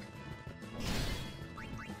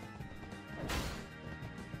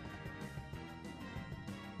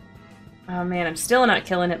 Oh man, I'm still not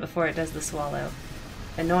killing it before it does the swallow.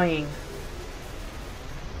 Annoying.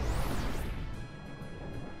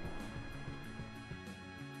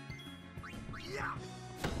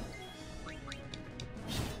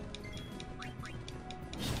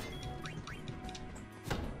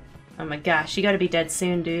 Oh my gosh, you gotta be dead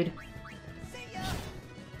soon, dude.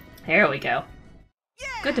 There we go.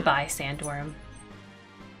 Goodbye, Sandworm.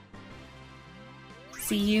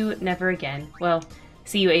 See you never again. Well,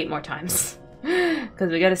 see you 8 more times.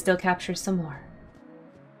 Because we gotta still capture some more.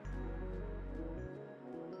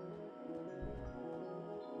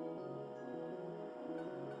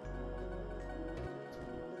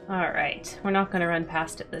 Alright, we're not gonna run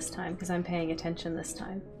past it this time because I'm paying attention this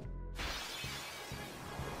time.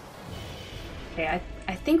 Okay,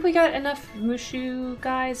 I think we got enough Mushu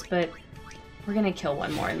guys, but we're gonna kill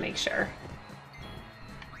one more and make sure.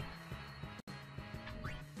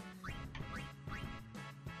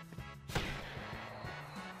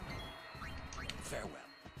 Farewell.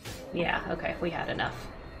 Yeah, okay, we had enough.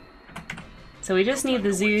 So we just need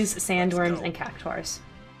the zoos, sandworms, and cactuars.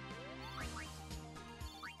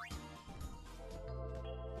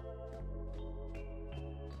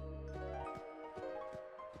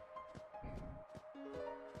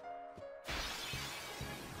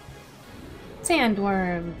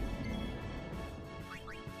 Sandworm!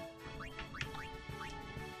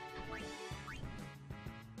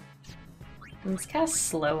 Let's cast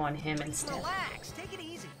slow on him instead. Relax, take it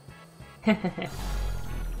easy.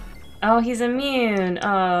 Oh, he's immune!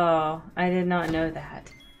 Oh, I did not know that.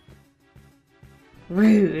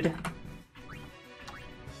 Rude.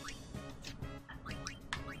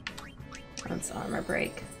 Let's armor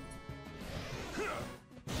break.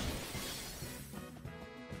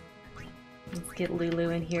 Let's get Lulu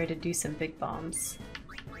in here to do some big bombs.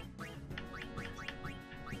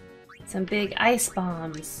 Some big ice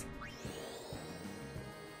bombs.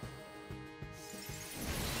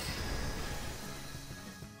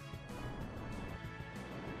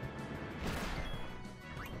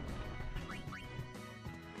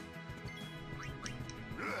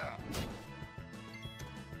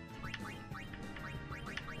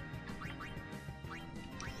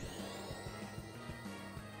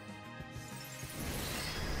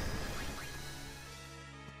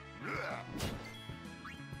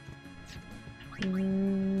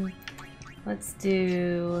 Let's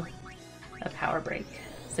do a power break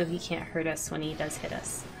so he can't hurt us when he does hit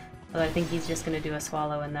us. Although I think he's just gonna do a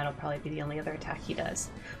swallow and that'll probably be the only other attack he does.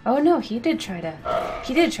 Oh no, he did try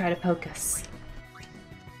to poke us.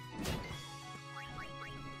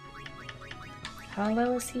 How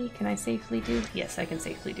low is he? Can I safely do? Yes, I can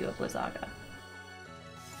safely do a Blizzaga.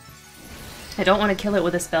 I don't want to kill it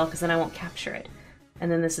with a spell because then I won't capture it.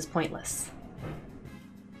 And then this is pointless.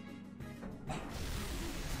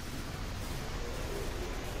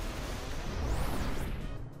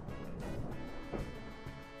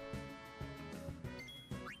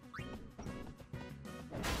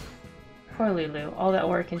 Poor Lulu. All that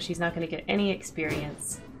work and she's not going to get any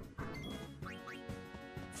experience.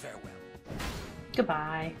 Farewell.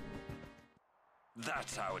 Goodbye.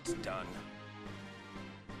 That's how it's done.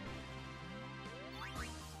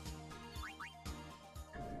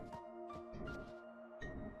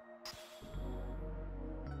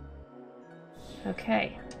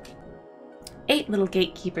 Okay. 8 little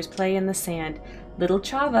gatekeepers play in the sand. Little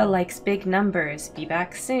Chava likes big numbers. Be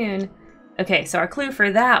back soon. Okay, so our clue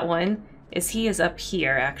for that one is he is up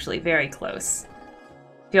here, actually, very close.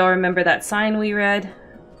 If y'all remember that sign we read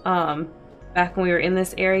back when we were in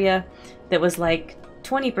this area that was like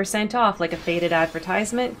 20% off, like a faded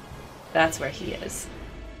advertisement? That's where he is.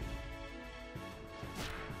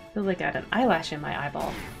 I feel like I had an eyelash in my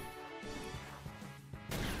eyeball.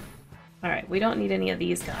 Alright, we don't need any of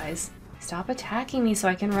these guys. Stop attacking me so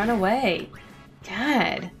I can run away.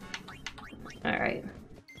 God. Alright.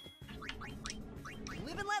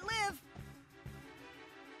 Live and let live.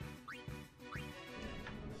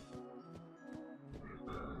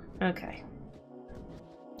 Okay.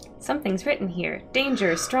 Something's written here.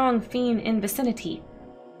 Danger, strong fiend in vicinity.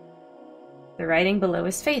 The writing below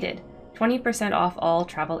is faded. 20% off all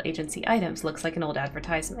travel agency items. Looks like an old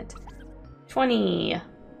advertisement. 20.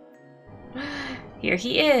 Here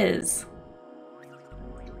he is.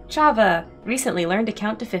 Chava recently learned to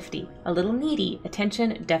count to 50. A little needy.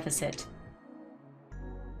 Attention deficit.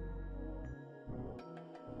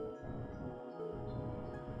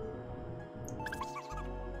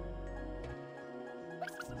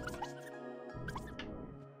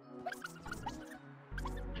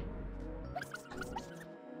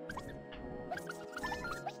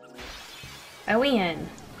 I win.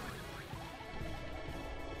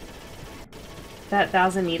 That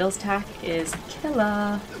 1,000 Needles tack is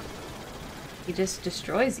killer. He just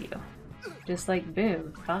destroys you. Just like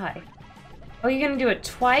boom, bye. Oh, you're gonna do it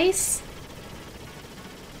twice?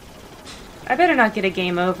 I better not get a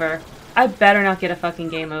game over. I better not get a fucking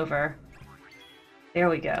game over. There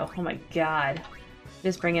we go. Oh my god.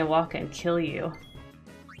 Just bring in Wakka and kill you.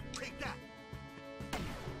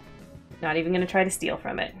 Not even gonna try to steal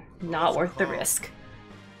from it. Not worth the risk.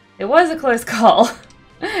 It was a close call.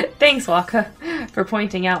 Thanks, Wakka, for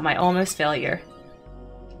pointing out my almost failure.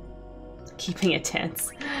 Keeping it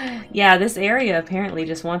tense. Yeah, this area apparently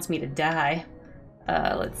just wants me to die.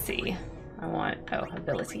 Let's see. I want... oh,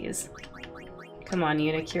 abilities. Come on,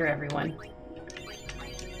 Yuna, cure everyone.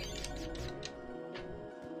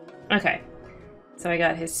 Okay. So I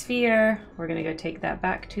got his sphere. We're gonna go take that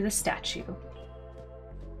back to the statue.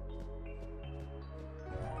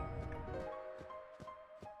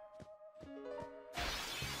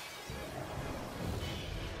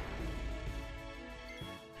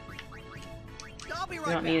 We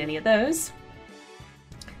don't need any of those.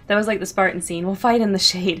 That was like the Spartan scene. We'll fight in the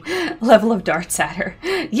shade. Level of darts at her.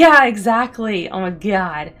 Yeah, exactly. Oh my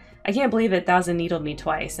god. I can't believe it 1,000 needled me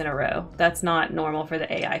twice in a row. That's not normal for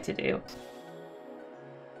the AI to do.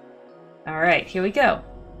 Alright, here we go.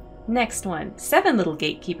 Next one. 7 little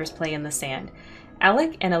gatekeepers play in the sand.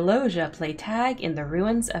 Alec and Elosia play tag in the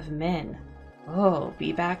ruins of men. Oh,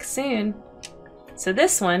 be back soon. So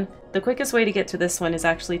this one, the quickest way to get to this one is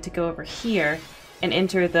actually to go over here and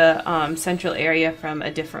enter the central area from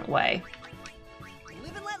a different way.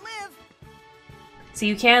 Live and let live. So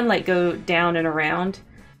you can like go down and around,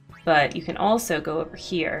 but you can also go over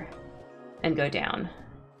here and go down.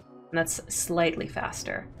 And that's slightly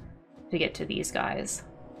faster to get to these guys.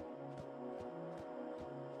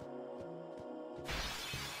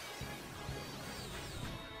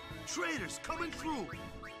 Traitors coming through.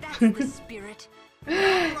 That's the spirit.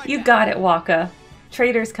 You got it, Wakka.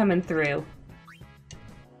 Traitors coming through.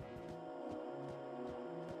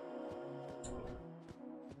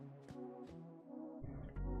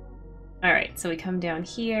 Alright, so we come down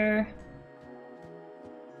here.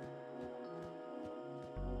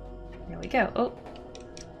 There we go. Oh.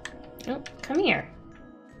 Oh, come here.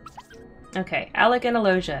 Okay, Alec and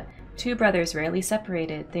Elosia. 2 brothers rarely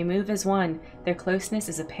separated. They move as one. Their closeness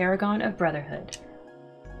is a paragon of brotherhood.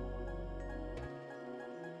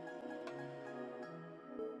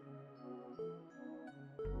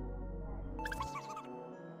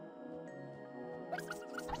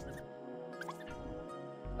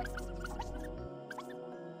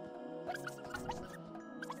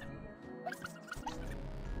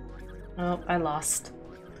 Oh, I lost.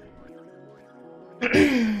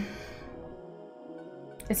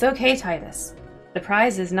 It's okay, Titus. The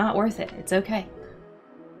prize is not worth it. It's okay.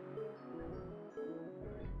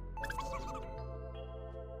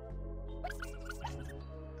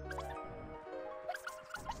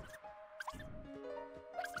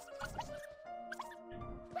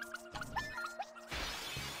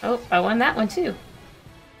 Oh, I won that one too.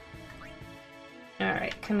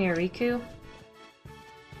 Alright, come here, Riku.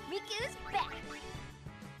 Riku's back.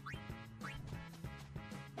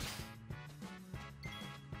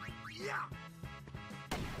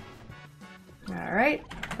 Alright,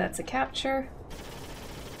 that's a capture.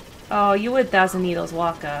 Oh, you would 1,000 Needles,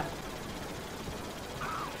 Wakka.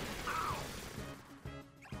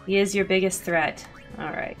 He is your biggest threat.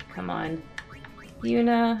 Alright, come on.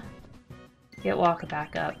 Yuna, get Wakka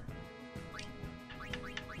back up.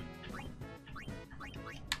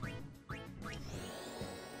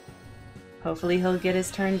 Hopefully he'll get his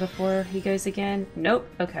turn before he goes again. Nope,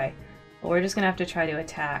 okay. Well, we're just gonna have to try to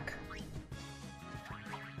attack.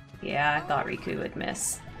 Yeah, I thought Riku would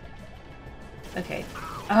miss. Okay.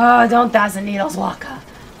 Oh, don't 1,000 Needles, Wakka!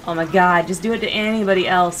 Oh my god, just do it to anybody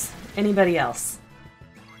else. Anybody else.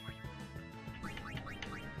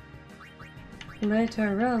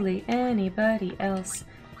 Literally anybody else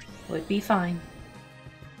would be fine.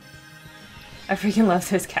 I freaking love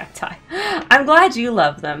those cacti. I'm glad you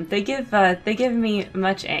love them. They give me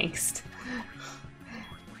much angst.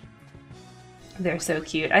 They're so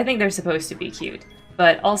cute. I think they're supposed to be cute,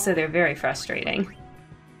 but also they're very frustrating.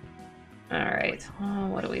 Alright,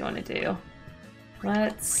 what do we want to do?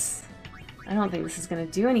 Let's... I don't think this is gonna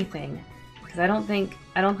do anything. Because I don't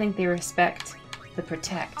think they respect the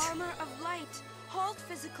protect. Armor of light. Halt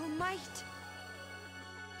physical might.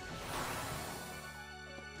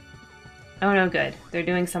 Oh no, good. They're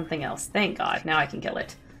doing something else. Thank God. Now I can kill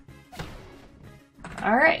it.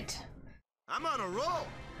 Alright. I'm on a roll.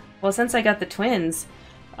 Well, since I got the twins,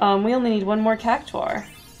 we only need one more Cactuar.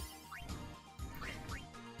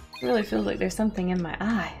 It really feels like there's something in my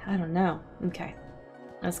eye. I don't know. Okay,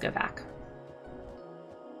 let's go back.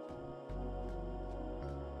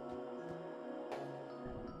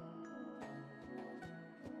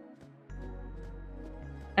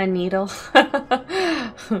 A needle?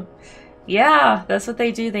 Yeah, that's what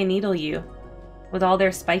they do. They needle you with all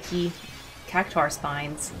their spiky cactuar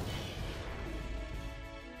spines.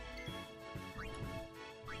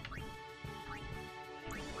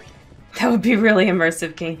 That would be really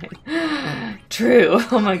immersive gaming. True.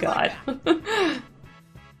 Oh my god.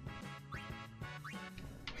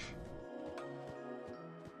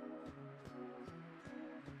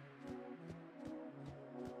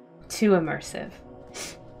 Too immersive.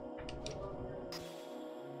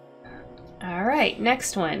 Alright,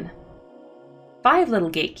 next one. 5 little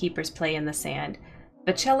gatekeepers play in the sand.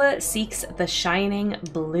 Bacella seeks the shining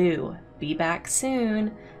blue. Be back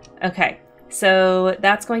soon. Okay, so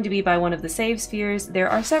that's going to be by one of the save spheres. There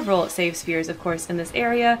are several save spheres, of course, in this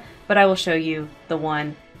area, but I will show you the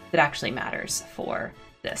one that actually matters for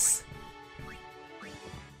this.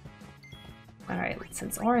 Alright,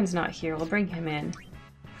 since Auron's not here, we'll bring him in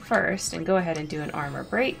first and go ahead and do an armor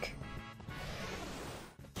break.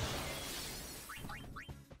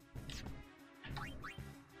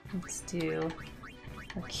 Let's do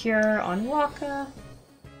a cure on Wakka.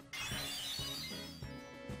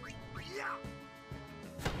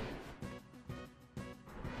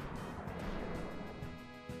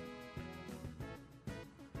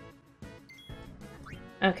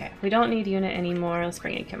 Okay, we don't need Yuna anymore. Let's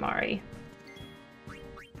bring in Kimahri.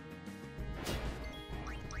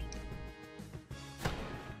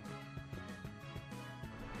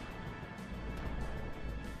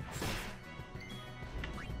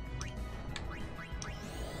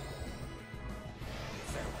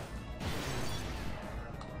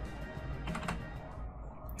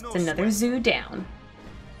 It's another zoo down.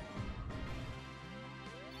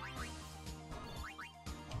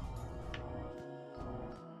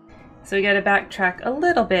 So we gotta backtrack a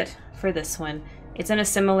little bit for this one. It's in a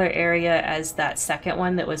similar area as that second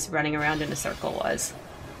one that was running around in a circle was.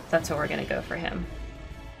 That's where we're gonna go for him.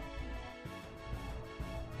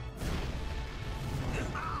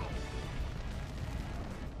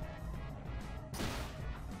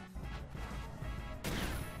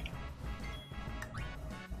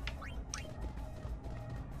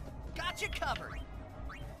 Got you covered.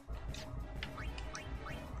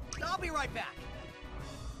 I'll be right back.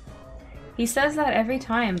 He says that every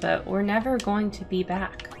time, but we're never going to be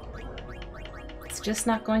back. It's just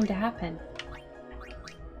not going to happen.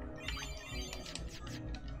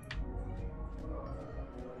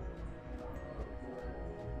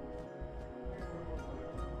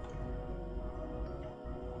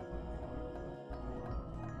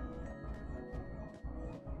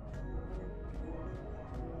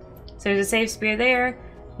 So there's a save sphere there.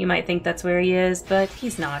 You might think that's where he is, but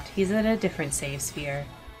he's not. He's at a different save sphere.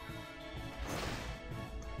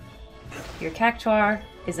 Your Cactuar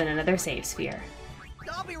is in another save sphere.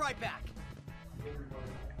 I'll be right back.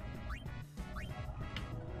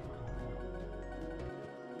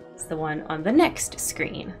 It's the one on the next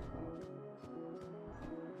screen.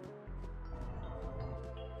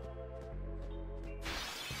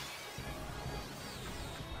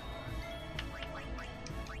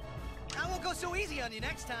 I won't go so easy on you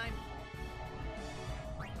next time.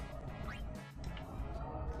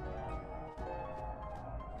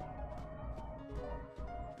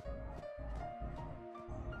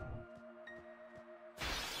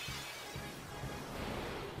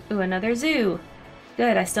 Ooh, another zoo.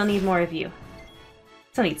 Good, I still need more of you.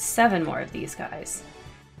 Still need 7 more of these guys.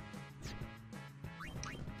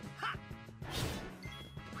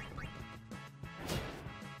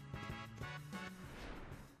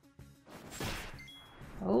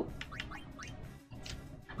 Oh.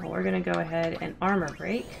 Well, we're gonna go ahead and armor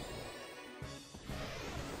break.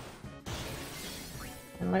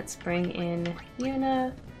 And let's bring in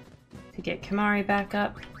Yuna to get Kimahri back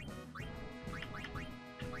up.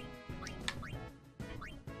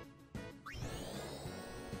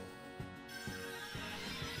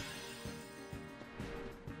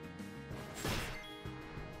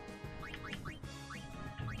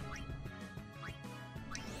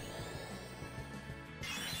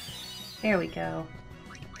 There we go.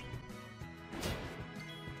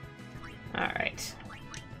 Alright.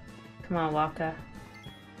 Come on, Wakka.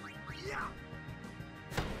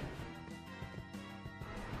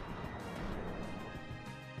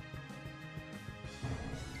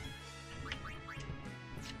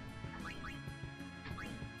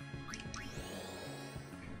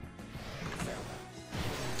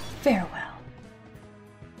 Farewell.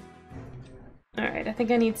 Alright, I think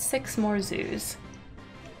I need 6 more zoos.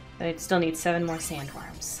 But I'd still need 7 more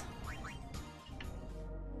sandworms.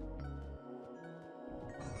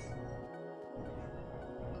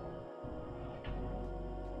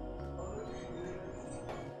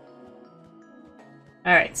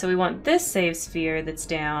 Alright, so we want this save sphere that's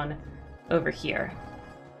down over here.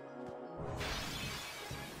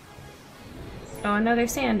 Oh, another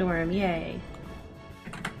sandworm, yay.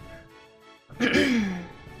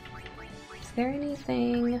 Is there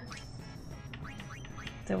anything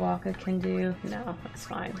that Wakka can do? No, that's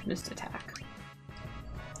fine. Just attack.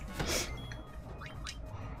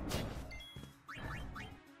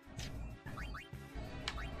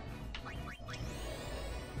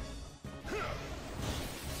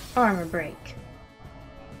 Armor break.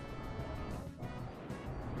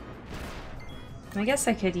 I guess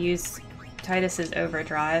I could use Tidus's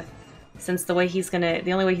overdrive, since the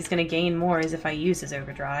only way he's gonna gain more is if I use his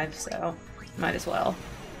overdrive, so might as well.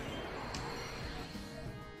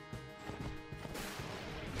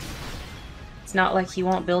 It's not like he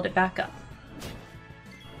won't build it back up.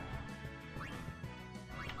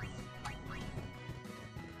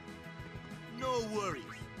 No worries.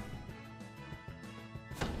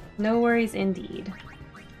 No worries indeed.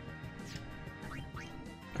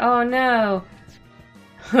 Oh no!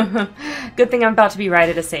 Good thing I'm about to be right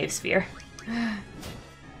at a save sphere.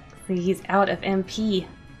 He's out of MP.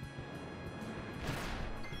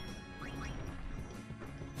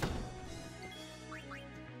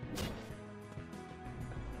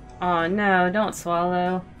 Oh no, don't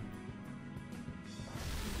swallow.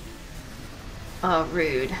 Oh,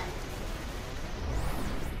 rude.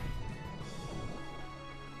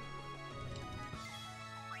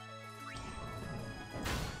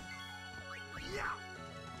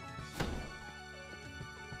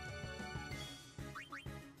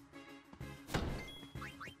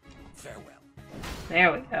 Farewell.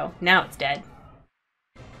 There we go. Now it's dead.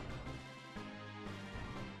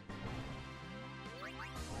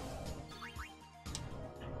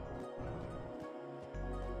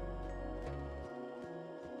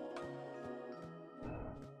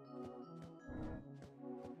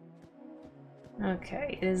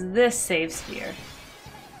 Okay, it is this save sphere.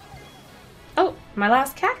 Oh, my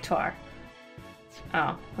last Cactuar.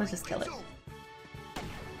 Oh, let's just kill it.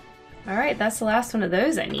 Alright, that's the last one of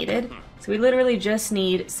those I needed. So we literally just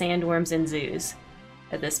need sandworms and zoos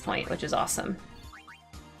at this point, which is awesome.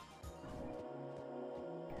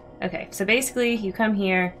 Okay, so basically you come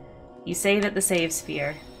here, you save at the save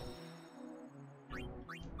sphere,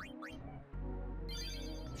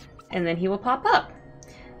 and then he will pop up.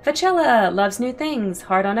 Facella loves new things,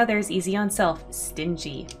 hard on others, easy on self,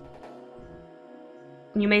 stingy.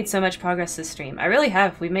 You made so much progress this stream. I really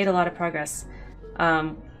have. We've made a lot of progress.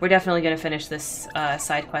 We're definitely going to finish this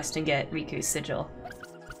side quest and get Riku's sigil.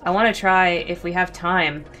 I want to try, if we have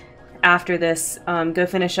time, after this, go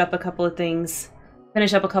finish up a couple of things,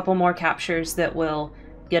 finish up a couple more captures that will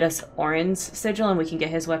get us Auron's sigil, and we can get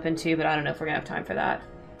his weapon too, but I don't know if we're going to have time for that.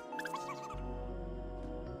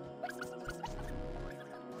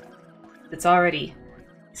 It's already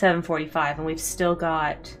 7:45, and we've still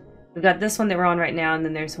got... We've got this one that we're on right now, and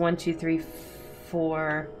then there's 1, 2, 3,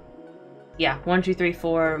 4... Yeah, 1, 2, 3,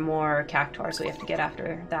 4 more Cactuars we have to get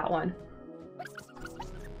after that one.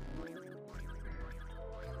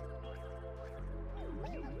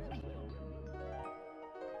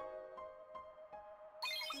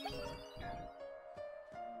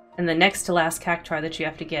 And the next to last Cactuar that you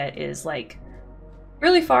have to get is, like,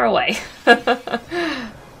 really far away.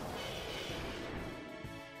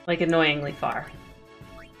 Like, annoyingly far.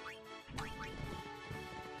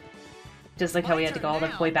 Just like how we had to go all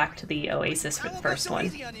the way back to the Oasis for the first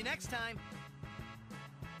one.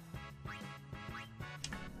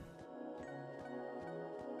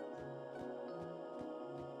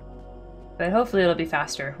 But hopefully it'll be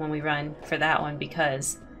faster when we run for that one,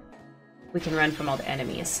 because we can run from all the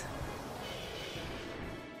enemies.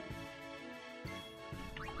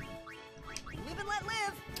 Live and let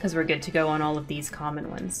live. Because we're good to go on all of these common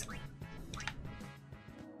ones.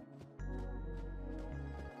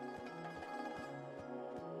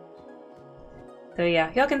 So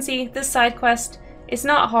yeah, y'all can see this side quest, it's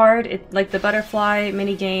not hard. It, like the butterfly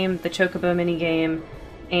minigame, the chocobo minigame,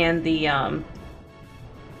 and the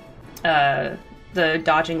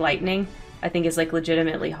dodging lightning, I think is like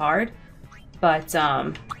legitimately hard. But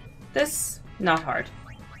this, not hard.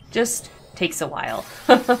 Just takes a while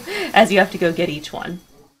as you have to go get each one.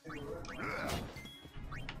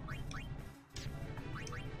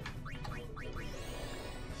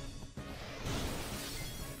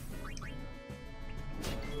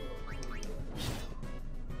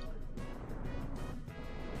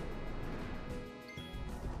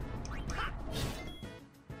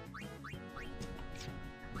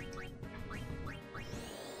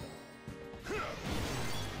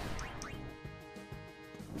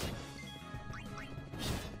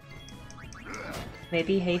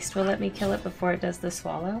 Maybe haste will let me kill it before it does the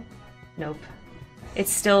swallow? Nope.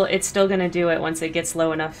 It's still gonna do it once it gets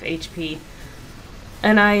low enough HP.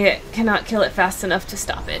 And I cannot kill it fast enough to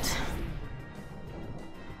stop it.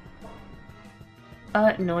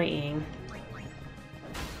 Annoying.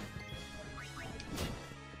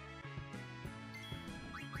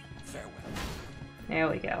 Farewell. There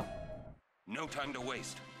we go. No time to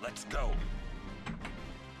waste. Let's go.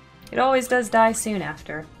 It always does die soon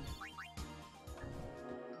after.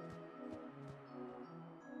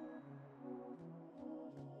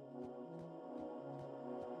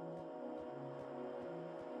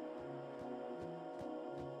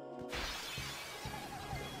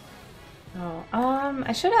 Oh,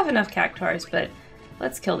 I should have enough cactuars, but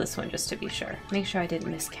let's kill this one just to be sure. Make sure I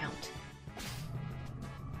didn't miscount.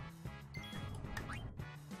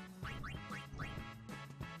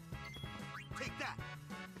 Take that.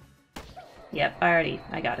 Yep,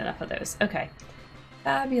 I got enough of those. Okay.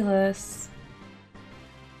 Fabulous.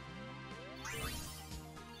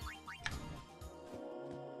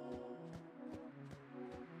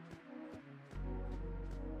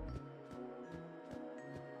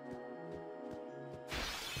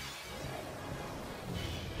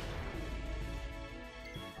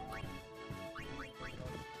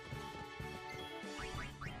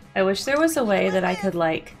 I wish there was a way that I could,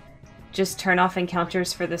 like, just turn off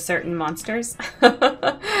encounters for the certain monsters.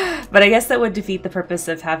 But I guess that would defeat the purpose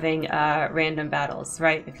of having random battles,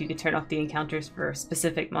 right? If you could turn off the encounters for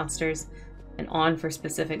specific monsters and on for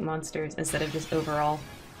specific monsters instead of just overall.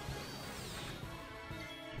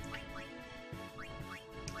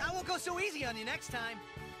 I won't go so easy on you next time.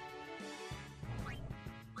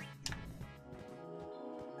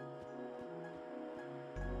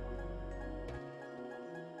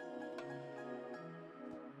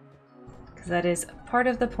 Because that is part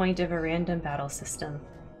of the point of a random battle system.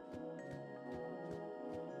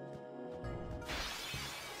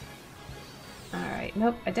 Alright,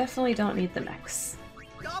 nope, I definitely don't need the mechs.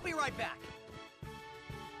 I'll be right back.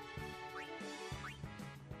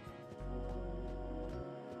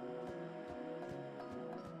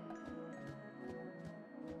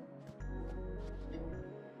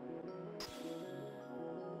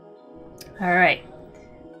 Alright.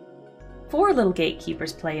 4 little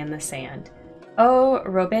gatekeepers play in the sand. Oh,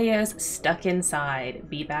 Robeo's stuck inside.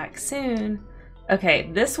 Be back soon. Okay,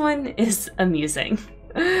 this one is amusing.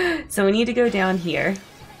 So we need to go down here.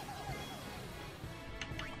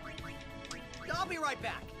 I'll be right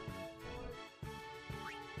back.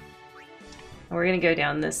 We're gonna go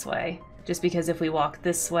down this way. Just because if we walk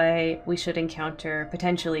this way, we should encounter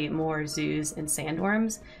potentially more zoos and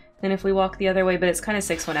sandworms than if we walk the other way, but it's kind of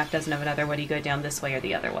 6-1F doesn't have another whether you go down this way or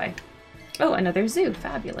the other way. Oh, another zoo.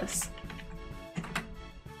 Fabulous.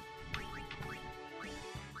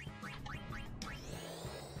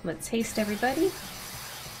 Let's haste everybody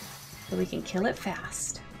so we can kill it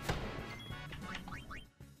fast.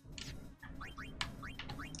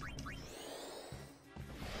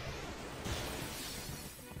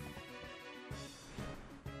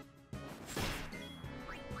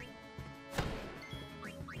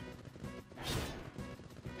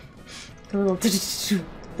 The little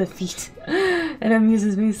the feet. It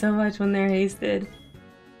amuses me so much when they're hasted.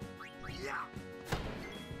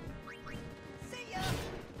 See ya.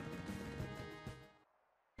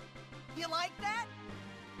 You like that?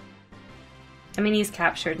 I mean, he's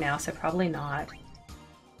captured now, so probably not.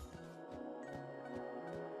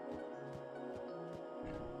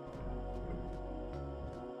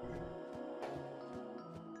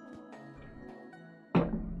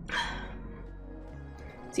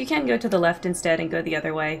 So you can go to the left instead and go the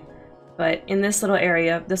other way. But in this little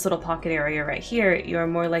area, this little pocket area right here, you're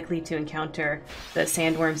more likely to encounter the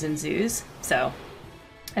sandworms and zoos. So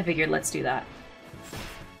I figured let's do that.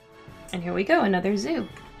 And here we go, another zoo.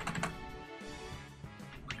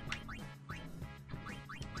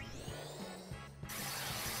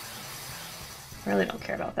 Really don't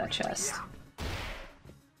care about that chest.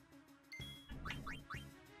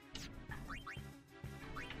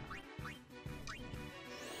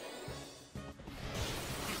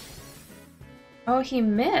 Oh, he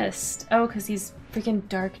missed! Oh, because he's freaking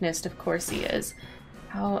darkness, of course he is.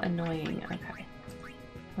 How annoying. Okay.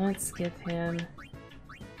 Let's give him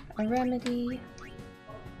a remedy.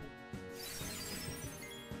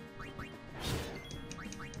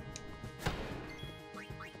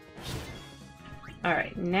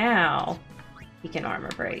 Alright, now he can armor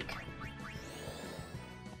break.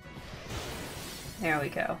 There we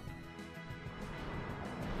go.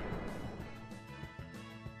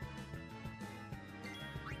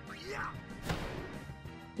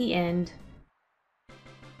 The end.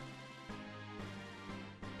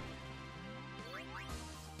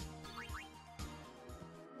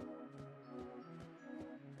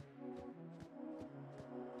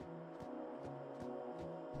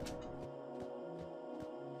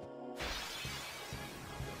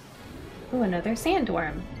 Ooh, another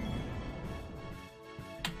sandworm.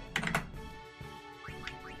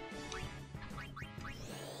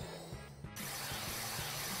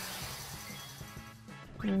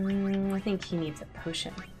 I think he needs a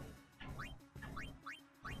potion.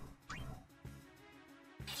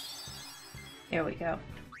 There we go.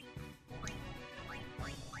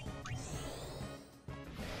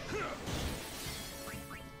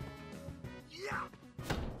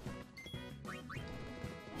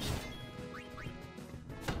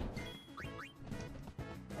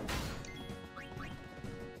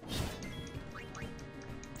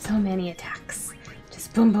 So many attacks.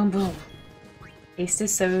 Just boom, boom, boom. Haste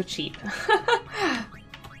is so cheap.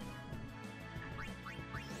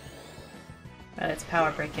 Oh, it's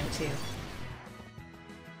power breaking too.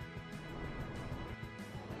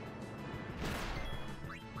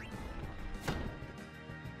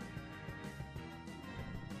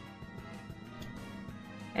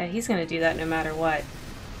 Yeah, he's gonna do that no matter what.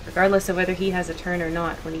 Regardless of whether he has a turn or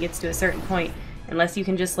not when he gets to a certain point. Unless you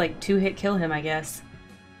can just like two-hit kill him, I guess.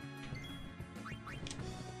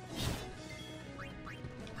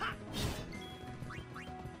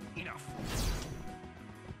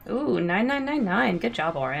 Ooh, 9999. Good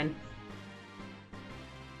job, Auron.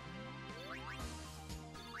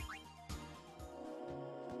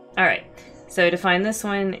 Alright, so to find this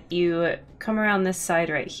one, you come around this side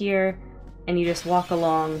right here, and you just walk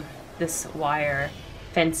along this wire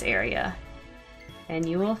fence area, and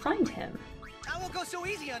you will find him. I won't go so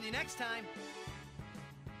easy on you next time.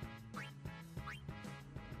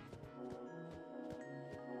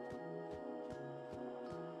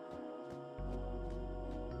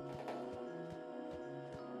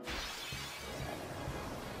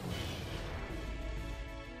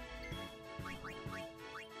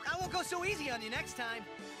 I won't go so easy on you next time.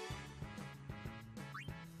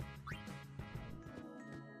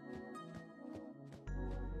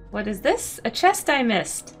 What is this? A chest I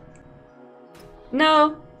missed.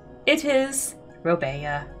 No, it is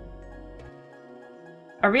Robea.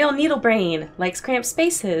 A real needle brain, likes cramped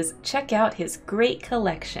spaces. Check out his great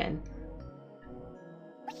collection.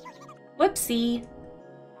 Whoopsie.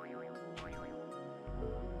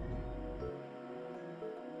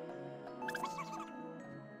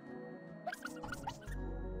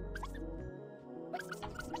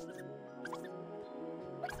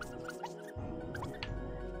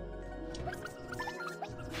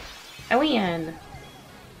 I win.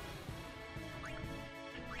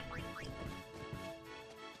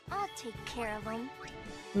 I'll take care of them.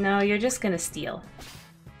 No, you're just gonna steal.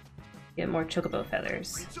 Get more chocobo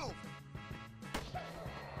feathers. It's over.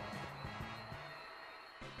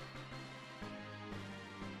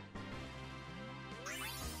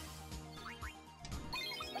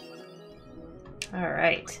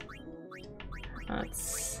 Alright.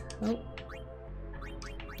 Let's... Oh.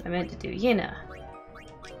 I meant to do Yina.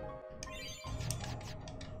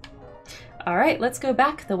 Alright, let's go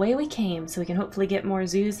back the way we came so we can hopefully get more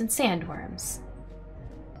zoos and sandworms.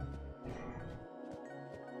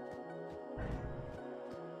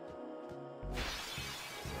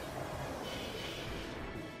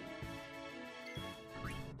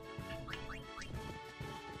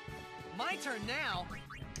 My turn now.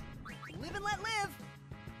 Live and let live.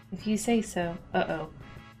 If you say so. Uh-oh.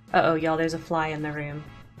 Uh-oh, y'all, there's a fly in the room.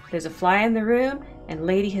 There's a fly in the room, and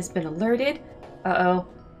Lady has been alerted. Uh-oh.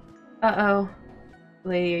 Uh-oh.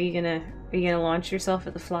 Lady, are you gonna launch yourself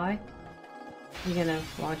at the fly? You're gonna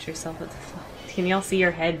launch yourself at the fly. Can y'all see your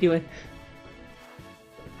head doing...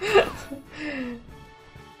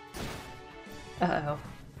 Uh-oh.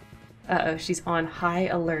 Uh-oh, she's on high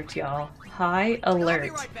alert, y'all. High alert. I'll be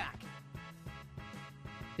right back.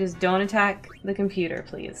 Just don't attack the computer,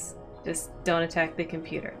 please. Just don't attack the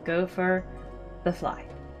computer. Go for the fly.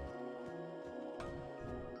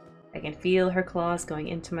 I can feel her claws going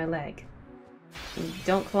into my leg.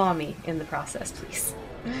 Don't claw me in the process, please.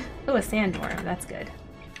 Oh, a sandworm. That's good.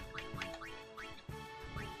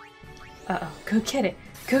 Uh-oh. Go get it.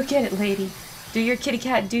 Go get it, lady. Do your kitty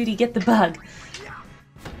cat duty. Get the bug.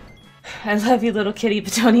 I love you, little kitty,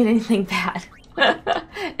 but don't eat anything bad.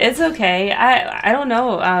 It's okay. I don't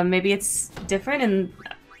know. Maybe it's different, and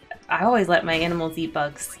I always let my animals eat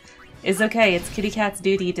bugs. It's okay. It's kitty cat's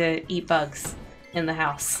duty to eat bugs in the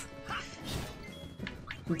house.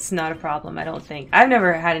 It's not a problem, I don't think. I've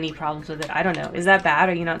never had any problems with it. I don't know. Is that bad?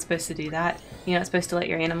 Are you not supposed to do that? You're not supposed to let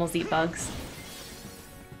your animals eat bugs?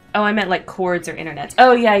 Oh, I meant like cords or internets.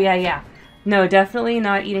 Oh, yeah. No, definitely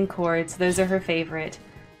not eating cords. Those are her favorite.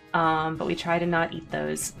 But we try to not eat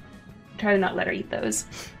those. Try to not let her eat those.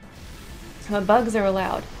 Bugs are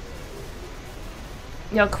allowed.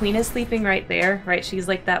 Yo, Queen is sleeping right there, right? She's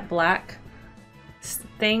like that black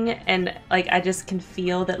thing, and like I just can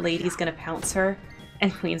feel that Lady's gonna pounce her,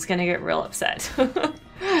 and Queen's gonna get real upset.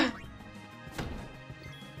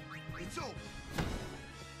 It's over.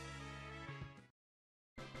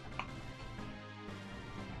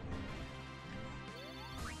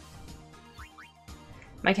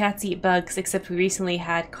 My cats eat bugs, except we recently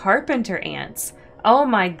had carpenter ants. Oh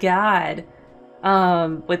my god.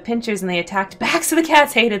 With pinchers, and they attacked back, so the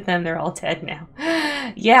cats hated them. They're all dead now.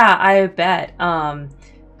 Yeah, I bet.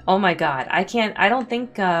 Oh my god. I don't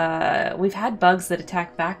think, we've had bugs that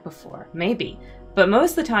attack back before. Maybe. But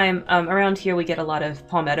most of the time, around here we get a lot of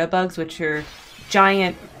palmetto bugs, which are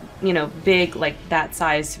giant, you know, big, like that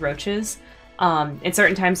size roaches. At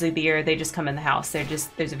certain times of the year, they just come in the house. There's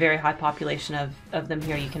a very high population of them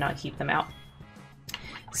here. You cannot keep them out.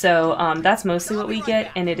 So that's mostly what we get,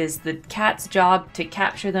 and it is the cat's job to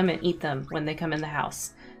capture them and eat them when they come in the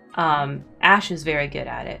house. Ash is very good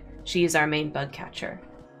at it. She's our main bug catcher.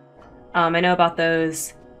 I know about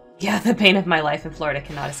those. Yeah, the bane of my life in Florida,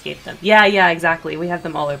 cannot escape them. Yeah, exactly. We have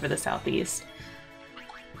them all over the southeast.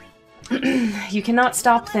 You cannot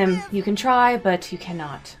stop them. You can try, but you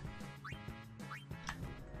cannot.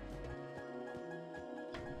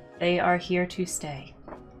 They are here to stay.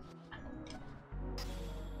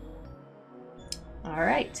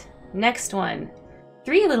 Alright, next one.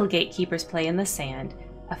 3 little gatekeepers play in the sand.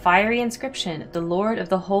 A fiery inscription. The Lord of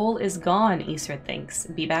the Hole is gone, Isra thinks.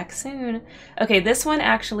 Be back soon. Okay, this one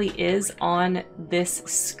actually is on this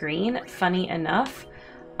screen, funny enough.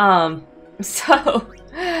 We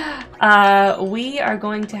are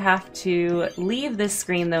going to have to leave this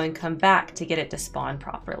screen though and come back to get it to spawn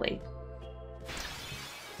properly.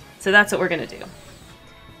 So that's what we're gonna do.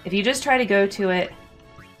 If you just try to go to it,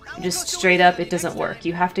 just straight up, it doesn't work.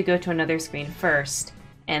 You have to go to another screen first,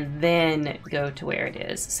 and then go to where it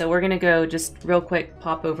is. So we're gonna go just real quick,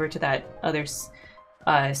 pop over to that other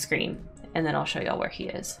screen, and then I'll show y'all where he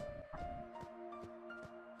is.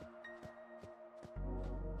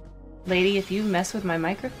 Lady, if you mess with my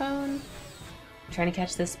microphone, trying to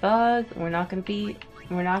catch this bug, we're not gonna be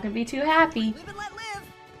too happy. Live and let live.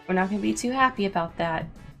 We're not gonna be too happy about that.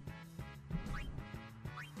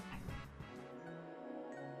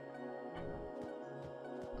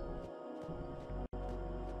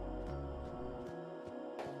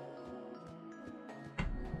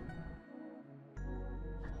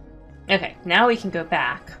 Okay, now we can go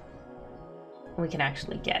back. We can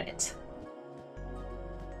actually get it.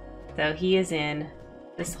 So he is in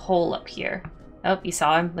this hole up here. Oh, you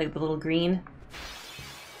saw him? Like the little green?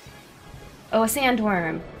 Oh, a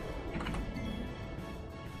sandworm!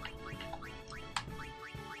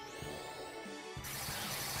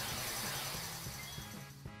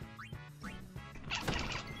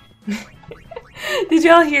 Did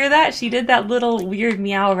y'all hear that? She did that little weird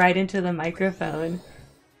meow right into the microphone.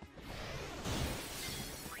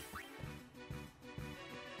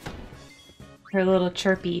 Her little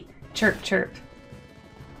chirpy chirp chirp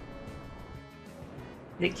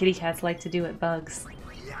that kitty cats like to do at bugs.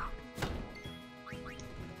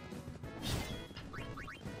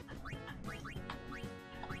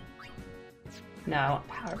 No,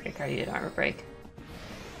 power break, I already did armor break.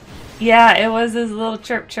 Yeah, it was his little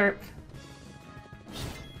chirp chirp.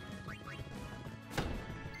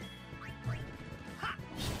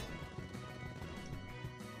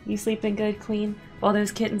 You sleeping good, Queen? While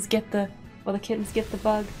those kittens get the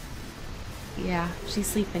bug? Yeah, she's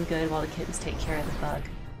sleeping good while the kittens take care of the bug.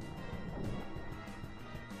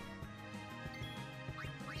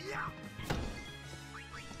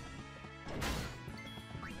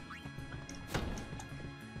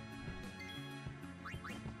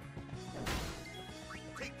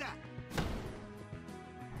 Take that.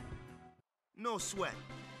 No sweat.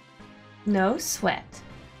 No sweat.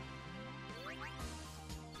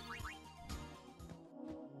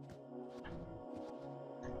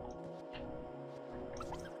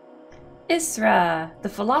 Isra, the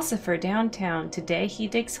philosopher downtown. Today he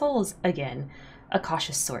digs holes again. A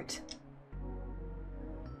cautious sort.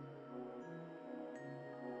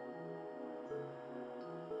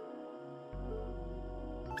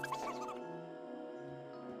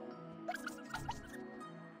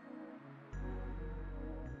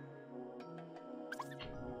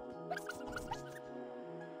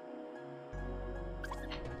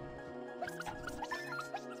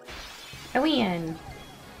 Are we in?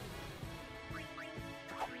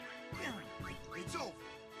 It's over.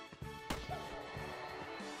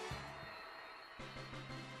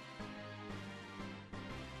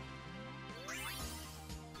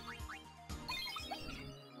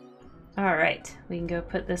 Alright, we can go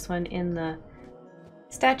put this one in the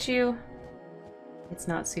statue. It's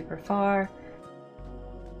not super far.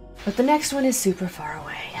 But the next one is super far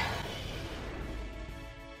away.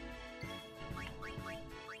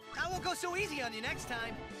 I won't go so easy on you next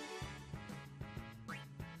time.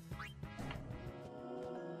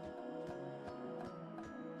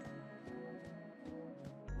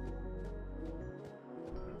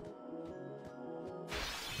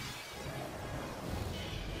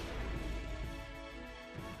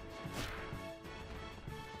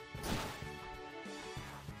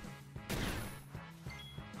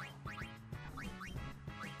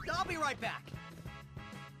 I'll be right back.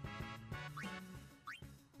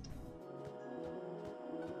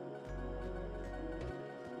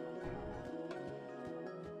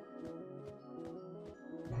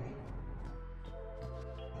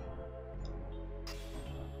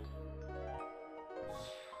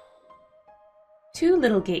 Two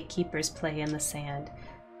little gatekeepers play in the sand.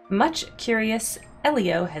 Much curious,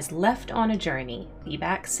 Elio has left on a journey. Be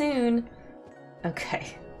back soon.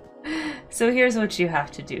 Okay. So here's what you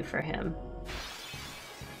have to do for him.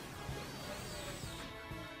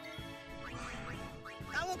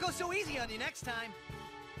 I won't go so easy on you next time.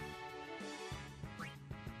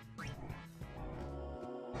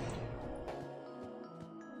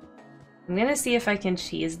 I'm gonna see if I can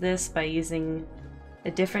cheese this by using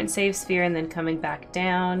a different save sphere and then coming back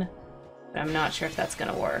down, but I'm not sure if that's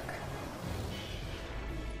gonna work.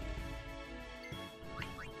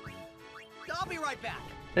 I'll be right back.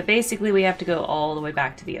 But basically we have to go all the way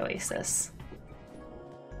back to the oasis.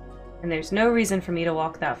 And there's no reason for me to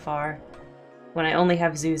walk that far when I only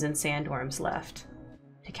have zoos and sandworms left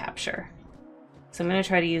to capture. So I'm going to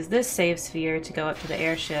try to use this save sphere to go up to the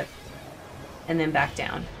airship and then back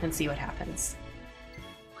down and see what happens.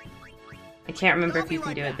 I can't remember if you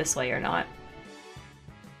can do it this way or not.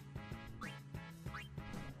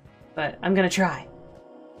 But I'm going to try.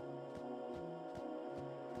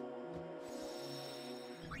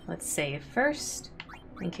 Let's save first,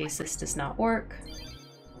 in case this does not work.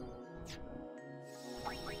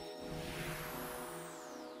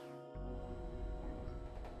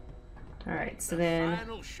 Alright, so then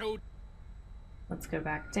let's go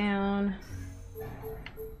back down.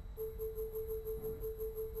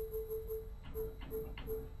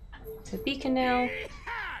 To Beacon now.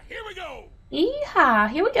 Here we go! Yeehaw!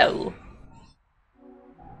 Here we go!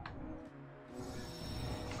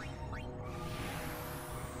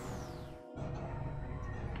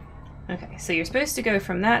 Okay, so you're supposed to go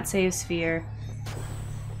from that save sphere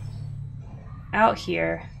out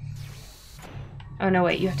here. Oh no,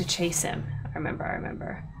 wait, you have to chase him. I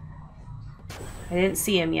remember. I didn't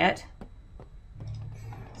see him yet.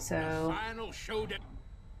 So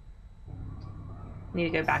need to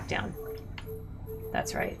go back down.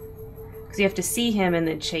 That's right. Because you have to see him and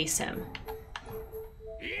then chase him.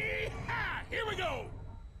 Here we go!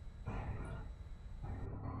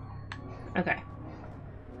 Okay.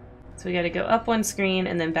 So we gotta go up one screen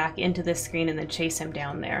and then back into this screen and then chase him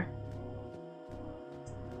down there.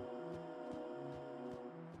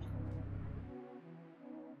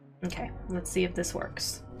 Okay, let's see if this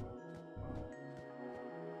works.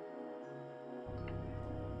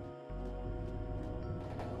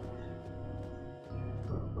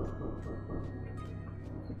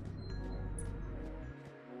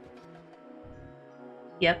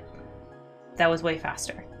 Yep, that was way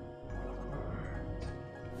faster.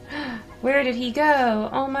 Where did he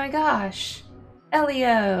go? Oh my gosh.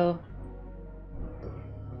 Elio!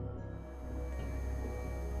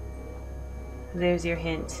 There's your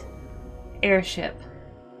hint. Airship.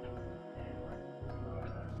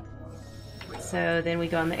 So then we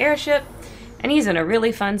go on the airship, and he's in a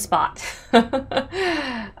really fun spot. We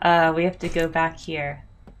have to go back here.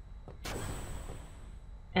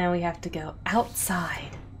 And we have to go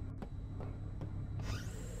outside.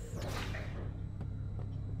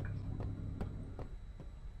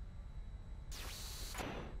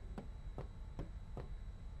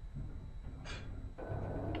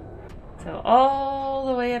 So all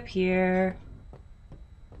the way up here.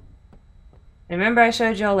 And remember I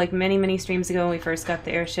showed y'all like many streams ago when we first got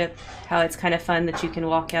the airship, how it's kind of fun that you can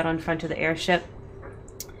walk out on front of the airship?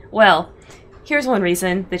 Well, here's one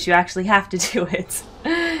reason that you actually have to do it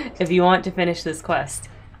if you want to finish this quest.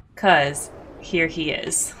 'Cause here he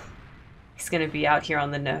is. He's gonna be out here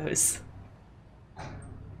on the nose.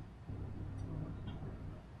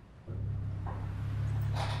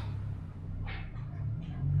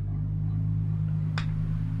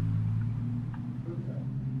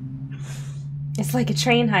 It's like a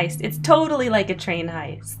train heist. It's totally like a train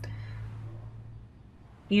heist.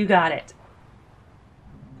 You got it.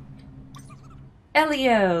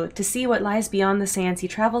 Elio! To see what lies beyond the sands, he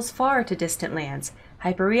travels far to distant lands.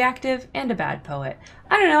 Hyperreactive and a bad poet.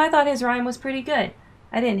 I don't know, I thought his rhyme was pretty good.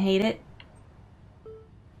 I didn't hate it.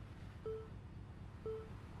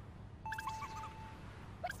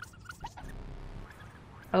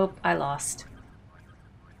 Oh, I lost.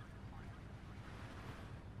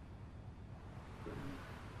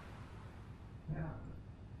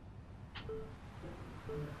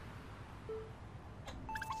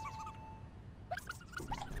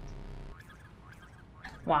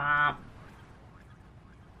 Wow.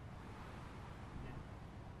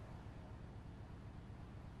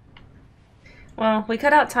 Well, we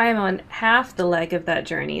cut out time on half the leg of that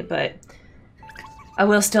journey, but I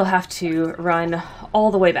will still have to run all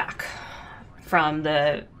the way back from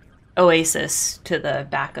the oasis to the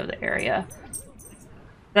back of the area.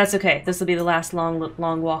 That's okay. This will be the last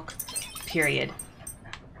long walk period.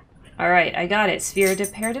 Alright, I got it. Sphere de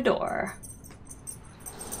Perdidor.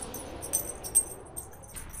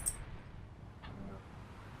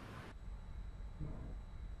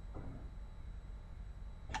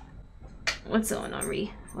 What's going on,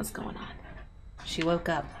 Ree? What's going on? She woke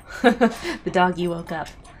up. The doggy woke up.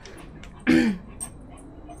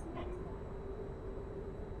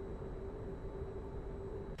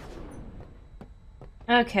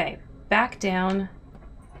 Okay, back down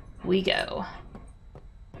we go.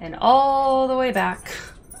 And all the way back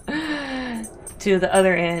to the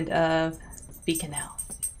other end of Bikanel.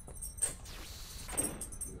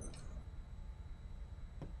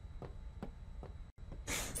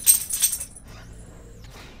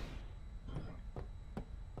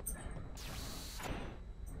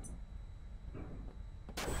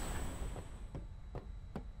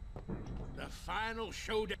 The final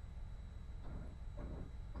showdown.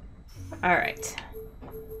 All right.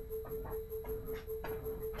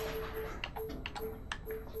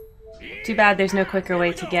 Too bad there's no quicker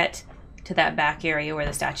way to get to that back area where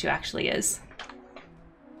the statue actually is.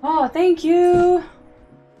 Oh, thank you!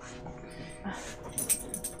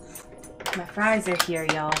 My fries are here,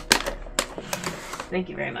 y'all. Thank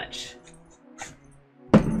you very much.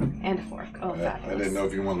 And a fork. Oh, I fabulous. didn't know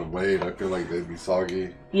if you wanted to wait. I feel like they'd be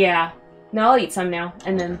soggy. Yeah. No, I'll eat some now,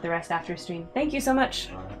 and then the rest after stream. Thank you so much.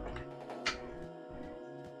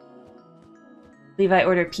 Levi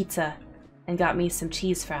ordered pizza and got me some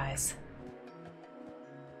cheese fries.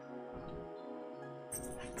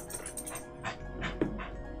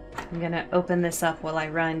 I'm gonna open this up while I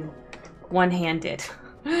run one-handed.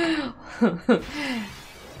 I won't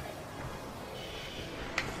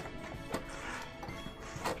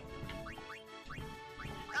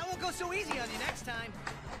go so easy on you next time.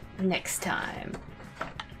 Next time.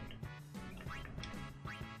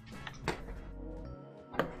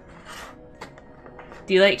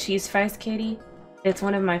 Do you like cheese fries, Katie? It's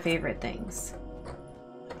one of my favorite things.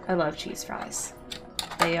 I love cheese fries.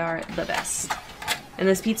 They are the best. And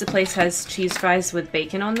this pizza place has cheese fries with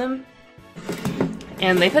bacon on them.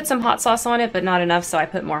 And they put some hot sauce on it, but not enough, so I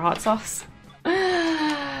put more hot sauce.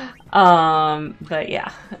 But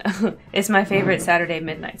yeah. It's my favorite Saturday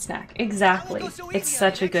midnight snack. Exactly. It's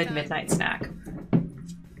such a good midnight snack.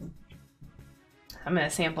 I'm gonna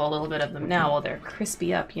sample a little bit of them now while they're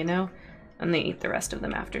crispy up, you know? And then eat the rest of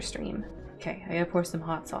them after stream. Okay, I gotta pour some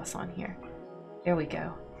hot sauce on here. There we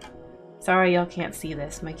go. Sorry y'all can't see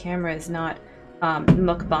this. My camera is not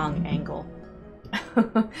mukbang angle.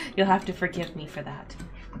 You'll have to forgive me for that.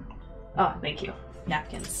 Oh, thank you.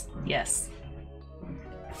 Napkins. Yes.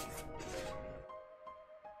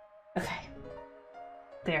 Okay.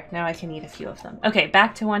 There, now I can eat a few of them. Okay,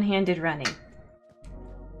 back to one-handed running.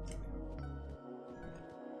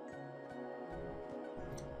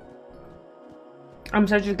 I'm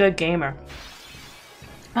such a good gamer.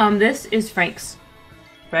 This is Frank's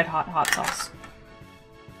Red Hot Hot Sauce.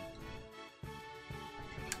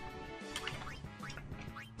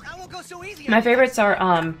 I won't go so easy. My favorites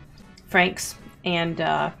are Frank's and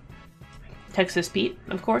Texas Pete,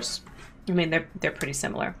 of course. I mean, they're pretty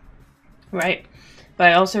similar, right? But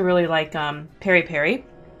I also really like Peri Peri,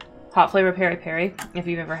 hot flavor Peri Peri. If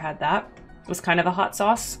you've ever had that, it's kind of a hot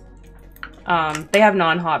sauce. They have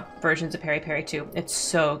non-hot versions of Peri Peri too. It's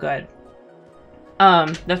so good.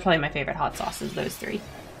 That's probably my favorite hot sauces, those three.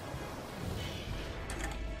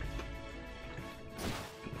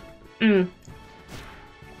 I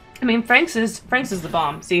mean, Frank's is the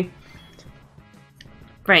bomb. See,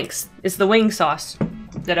 Frank's is the wing sauce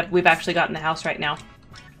that we've actually got in the house right now.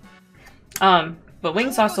 But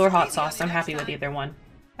wing sauce or hot sauce, I'm happy with either one.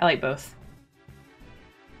 I like both.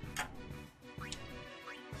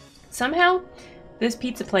 Somehow, this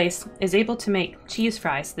pizza place is able to make cheese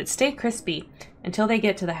fries that stay crispy until they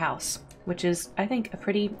get to the house. which is, I think, a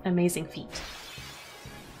pretty amazing feat.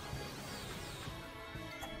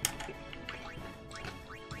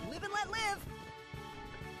 Live and let live.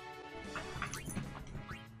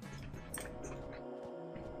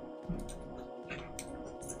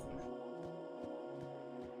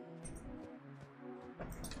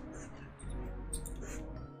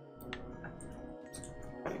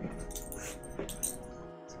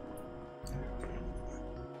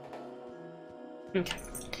 Okay.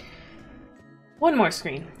 One more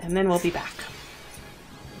screen, and then we'll be back.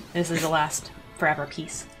 This is the last forever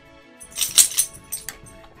piece.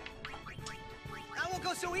 I won't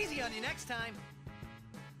go so easy on you next time.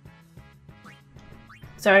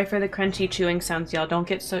 Sorry for the crunchy chewing sounds, y'all. Don't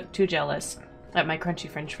get too jealous at my crunchy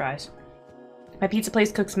french fries. My pizza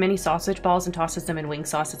place cooks mini sausage balls and tosses them in wing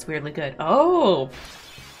sauce. It's weirdly good. Oh!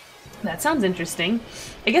 That sounds interesting.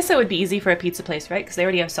 I guess that would be easy for a pizza place, right? Because they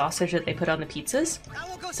already have sausage that they put on the pizzas.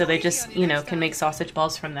 So they just, you know, can make sausage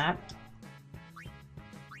balls from that.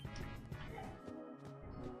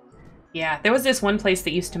 Yeah, there was this one place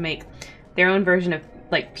that used to make their own version of,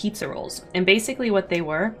 like, pizza rolls. And basically what they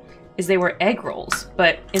were is they were egg rolls.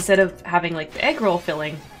 But instead of having, like, the egg roll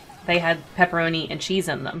filling, they had pepperoni and cheese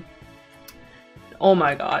in them. Oh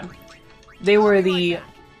my god. They were the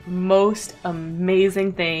most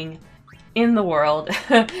amazing thing in the world.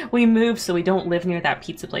 We moved so we don't live near that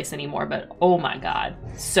pizza place anymore, but oh my god,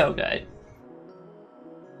 so good.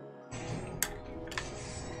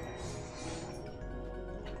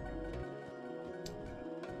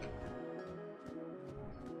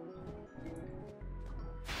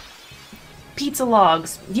 Pizza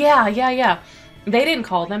logs. Yeah. They didn't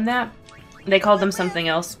call them that. They called them something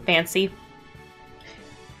else fancy.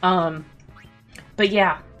 But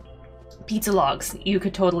yeah. Pizza logs. You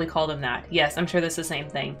could totally call them that. Yes, I'm sure that's the same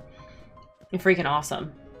thing. You're freaking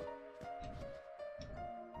awesome.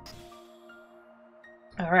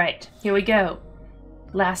 Alright, here we go.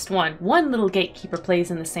 Last one. One little gatekeeper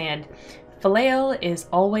plays in the sand. Philael is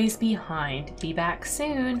always behind. Be back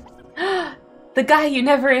soon. The guy you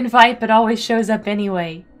never invite but always shows up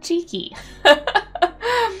anyway. Cheeky.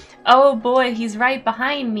 Oh boy, he's right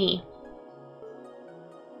behind me.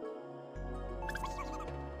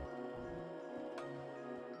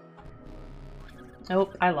 Oh,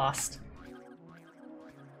 I lost.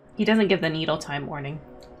 He doesn't give the needle time warning.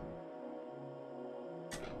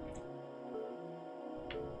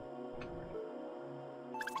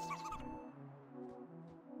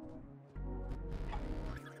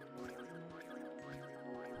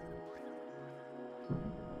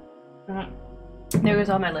 There goes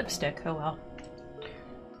all my lipstick. Oh well.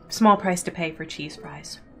 Small price to pay for cheese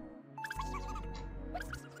fries.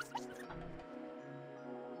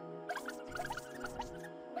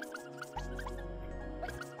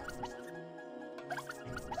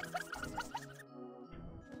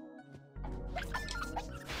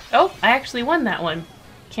 Oh, I actually won that one.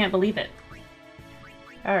 Can't believe it.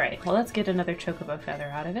 Alright, well let's get another chocobo feather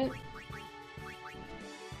out of it.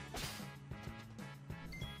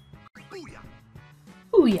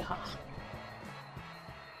 Booyah!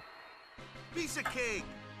 Piece of cake.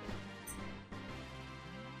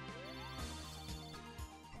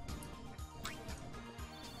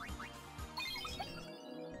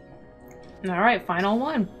 Alright, final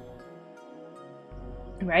one.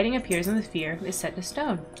 Writing appears in the sphere is set to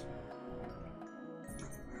stone.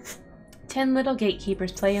 10 little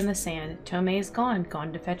gatekeepers play in the sand. Tomei is gone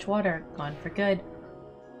to fetch water, gone for good.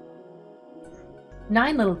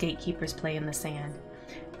 9 little gatekeepers play in the sand.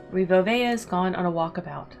 Rivovea is gone on a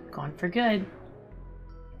walkabout, gone for good.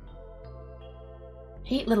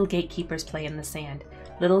 8 little gatekeepers play in the sand.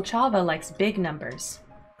 Little Chava likes big numbers,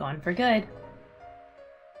 gone for good.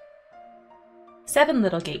 7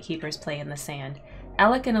 little gatekeepers play in the sand.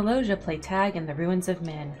 Alec and Elosia play tag in the ruins of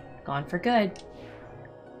men, gone for good.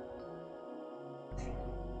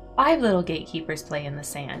 5 little gatekeepers play in the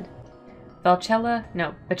sand. Bacella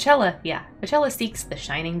seeks the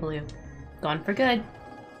shining blue, gone for good.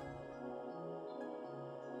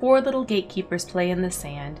 4 little gatekeepers play in the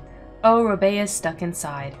sand. Oh, Robea is stuck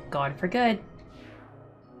inside, gone for good.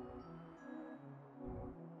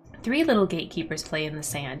 3 little gatekeepers play in the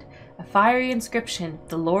sand. A fiery inscription,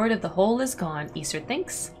 the Lord of the Hole is gone, Aesir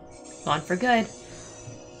thinks, gone for good.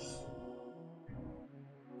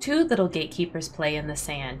 2 little gatekeepers play in the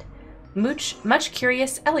sand. Much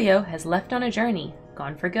curious Elio has left on a journey,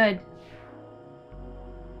 gone for good.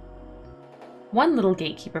 1 little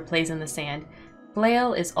gatekeeper plays in the sand.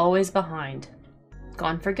 Flail is always behind,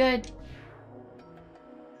 gone for good.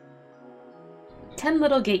 10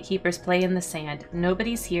 little gatekeepers play in the sand.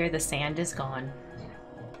 Nobody's here, the sand is gone.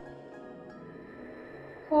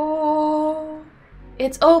 Oh.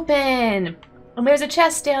 It's open! And there's a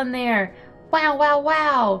chest down there! Wow, wow,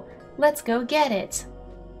 wow! Let's go get it!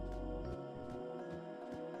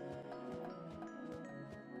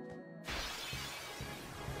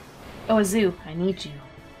 Oh, a zoo. I need you.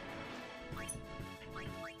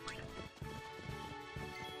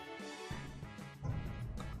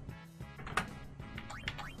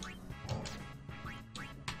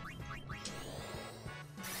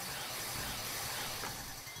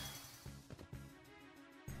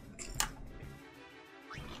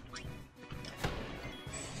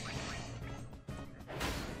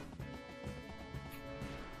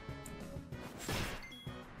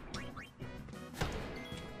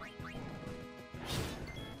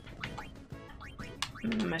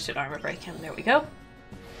 I should armor break him. There we go.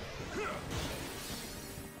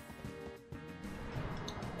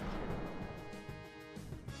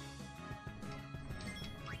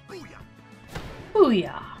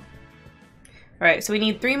 Booyah! Alright, so we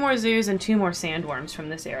need 3 more zoos and 2 more sandworms from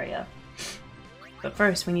this area. But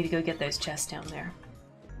first, we need to go get those chests down there.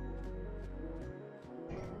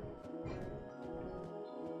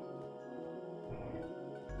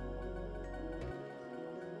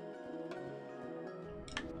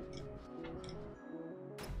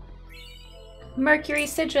 Mercury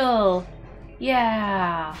sigil!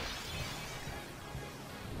 Yeah!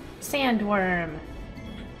 Sandworm!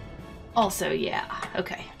 Also, yeah.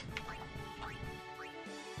 Okay.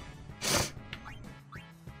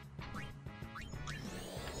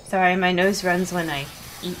 Sorry, my nose runs when I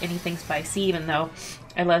eat anything spicy, even though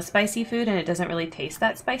I love spicy food and it doesn't really taste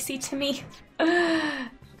that spicy to me.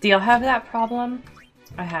 Do y'all have that problem?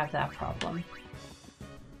 I have that problem.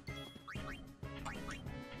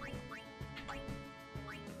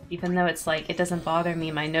 Even though it's like, it doesn't bother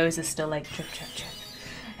me, my nose is still like drip, drip, drip.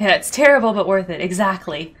 Yeah, it's terrible but worth it.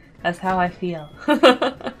 Exactly. That's how I feel.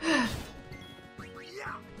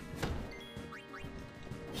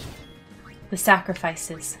 The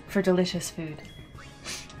sacrifices for delicious food.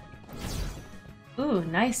 Ooh,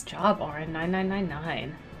 nice job, Auron.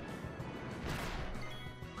 9999.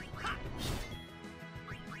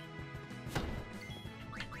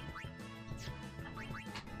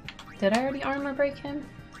 Did I already armor break him?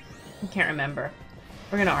 I can't remember.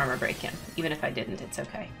 We're gonna armor break him. Even if I didn't, it's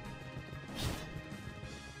okay.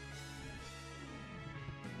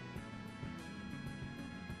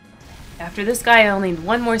 After this guy, I only need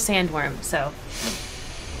 1 more sandworm, so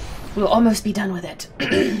we'll almost be done with it.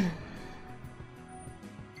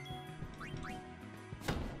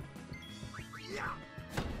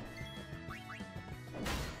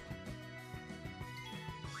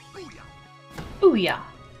 Booyah!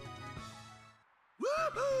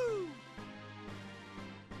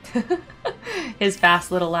 His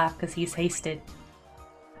fast little laugh because he's hasted.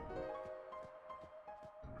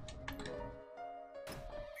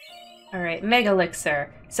 Alright, Mega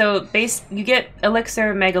Elixir. So you get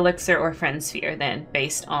Elixir, Mega Elixir, or Friend Sphere then,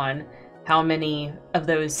 based on how many of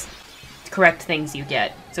those correct things you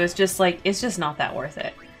get. So it's just like, it's just not that worth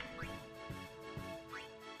it.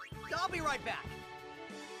 I'll be right back.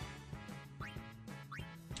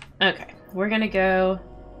 Okay, we're gonna go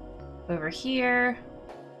over here.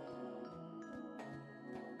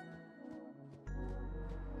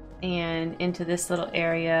 And into this little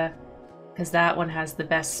area, because that one has the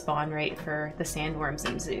best spawn rate for the sandworms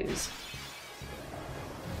and zoos.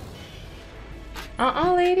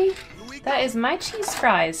 Lady. That is my cheese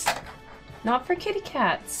fries. Not for kitty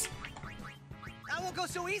cats. I won't go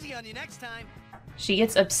so easy on you next time. She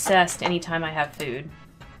gets obsessed anytime I have food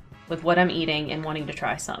with what I'm eating and wanting to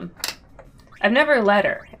try some. I've never let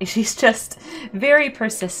her. She's just very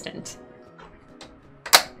persistent.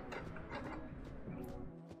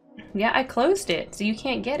 Yeah, I closed it, so you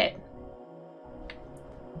can't get it.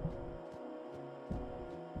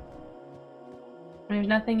 There's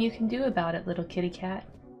nothing you can do about it, little kitty cat.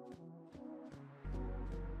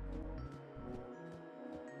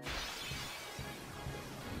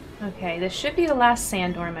 Okay, this should be the last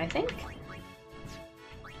sandworm, I think.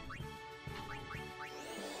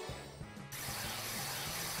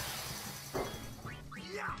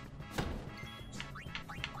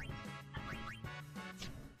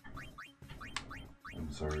 I'm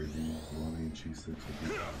sorry, do you want any cheese sticks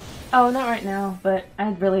with you? Oh, not right now, but I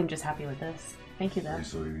really am just happy with this. Thank you, though. Are you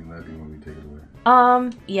still eating that? Do you want me to take it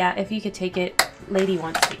away? Yeah, if you could take it. Lady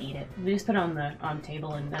wants to eat it. We just put it on the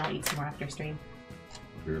table and then I'll eat some more after stream.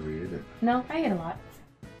 Barely ate it. No, I ate a lot.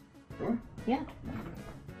 Really? Yeah.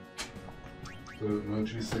 So, no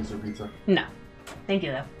cheese sticks or pizza? No. Thank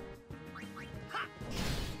you, though.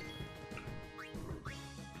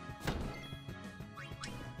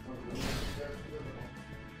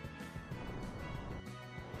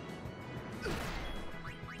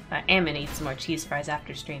 am gonna eat some more cheese fries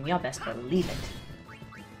after stream. Y'all best believe it.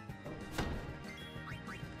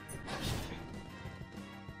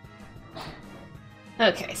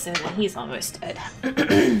 Okay, so then he's almost dead.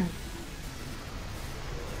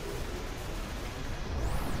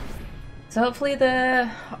 So hopefully the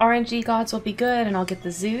RNG gods will be good and I'll get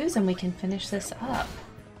the zoos and we can finish this up.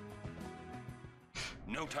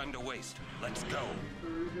 No time to waste. Let's go.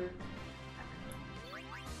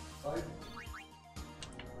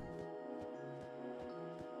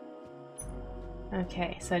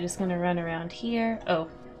 Okay, so I'm just gonna run around here. Oh,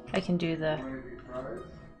 I can do the...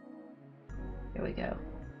 Here we go.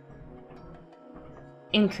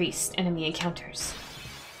 Increased enemy encounters.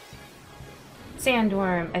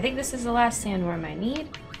 Sandworm. I think this is the last sandworm I need.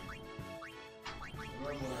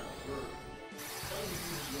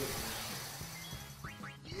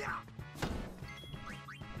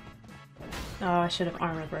 Oh, I should have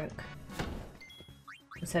armor broke.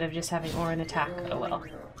 Instead of just having Auron attack. Oh well.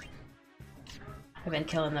 I've been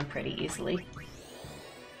killing them pretty easily.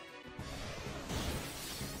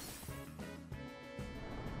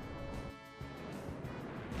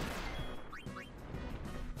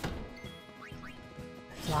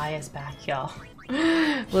 Fly is back, y'all.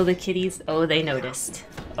 Will the kitties? Oh, they noticed.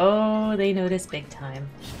 Oh, they noticed big time.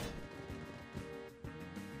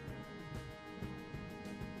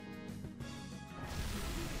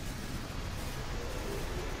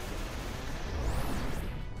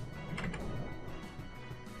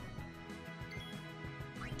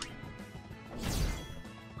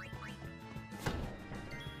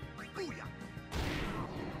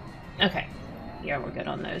 Okay. Yeah, we're good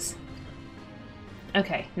on those.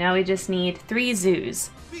 Okay, now we just need 3 zoos.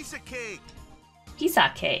 Piece of cake. Piece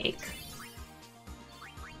of cake.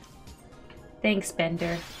 Thanks,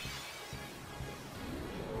 Bender.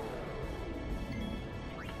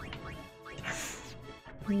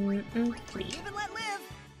 Please. Live and let live.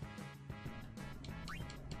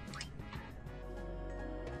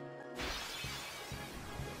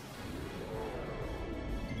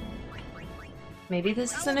 Maybe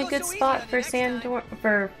this isn't a good spot for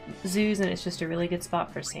zoos, and it's just a really good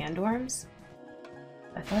spot for sandworms.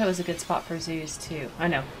 I thought it was a good spot for zoos too. Oh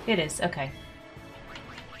no, it is. Okay.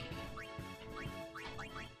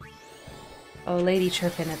 Oh, lady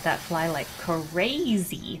chirping at that fly like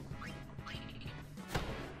crazy.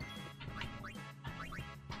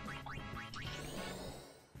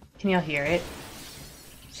 Can y'all hear it?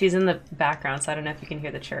 She's in the background, so I don't know if you can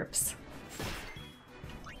hear the chirps.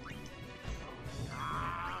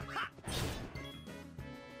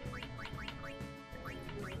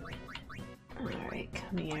 Alright,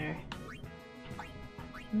 come here.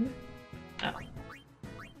 Hmm? Oh.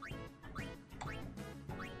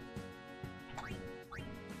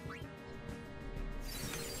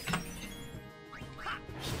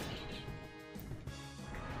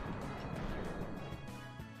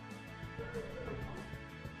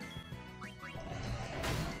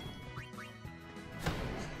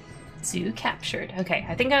 Zoo captured. Okay,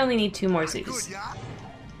 I think I only need 2 more zoos.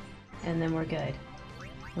 And then we're good.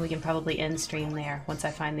 And we can probably end stream there once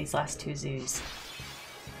I find these last 2 zoos.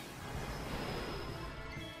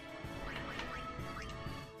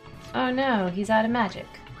 Oh no, he's out of magic.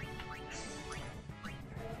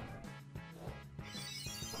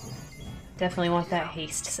 Definitely want that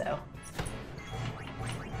haste, so.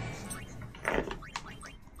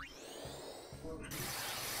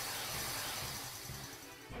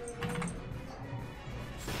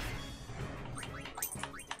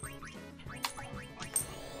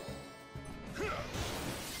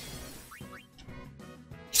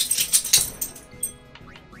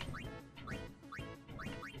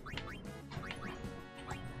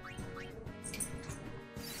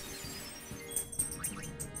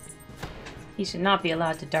 He should not be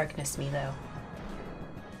allowed to darkness me, though.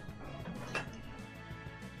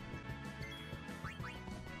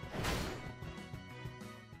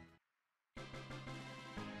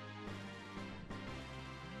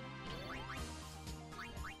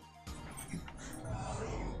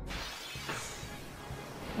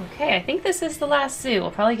 Okay, I think this is the last zoo.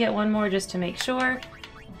 We'll probably get one more just to make sure,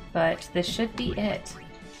 but this should be it.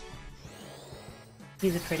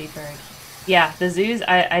 He's a pretty bird. Yeah, the zoos,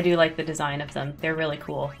 I do like the design of them. They're really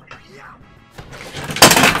cool.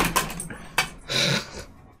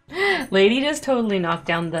 Lady just totally knocked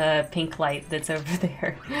down the pink light that's over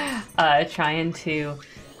there, trying to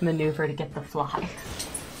maneuver to get the fly.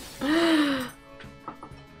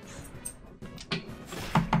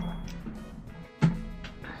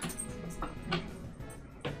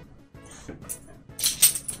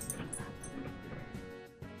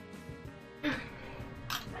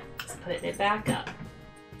 Put it back up.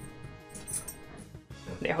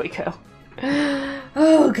 There we go.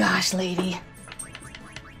 Oh gosh, lady.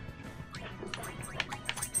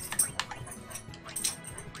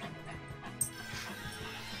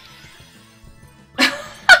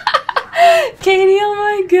 Katie, oh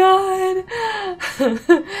my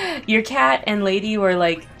god. Your cat and lady were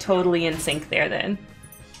like totally in sync there then.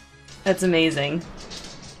 That's amazing.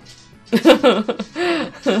 Did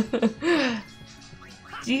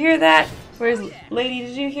you hear that? Where's lady?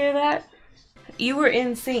 Did you hear that? You were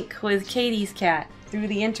in sync with Katie's cat through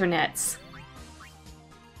the internets.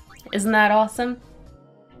 Isn't that awesome?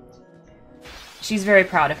 She's very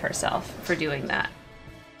proud of herself for doing that.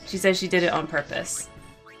 She says she did it on purpose.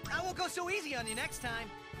 I won't go so easy on you next time.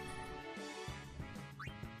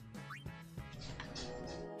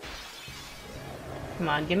 Come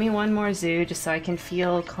on, give me one more zoo just so I can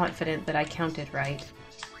feel confident that I counted right.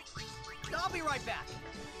 I'll be right back.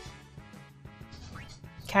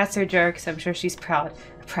 Cats are jerks. I'm sure she's proud.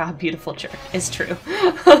 A proud, beautiful jerk. It's true.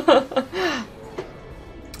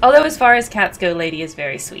 Although as far as cats go, Lady is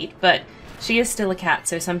very sweet, but she is still a cat,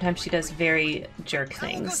 so sometimes she does very jerk I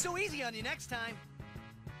won't go things. so easy on you next time.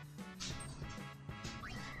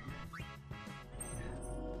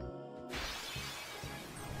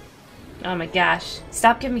 Oh my gosh.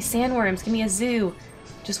 Stop giving me sandworms. Give me a zoo.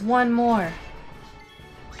 Just one more.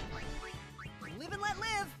 Live and let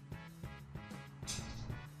live.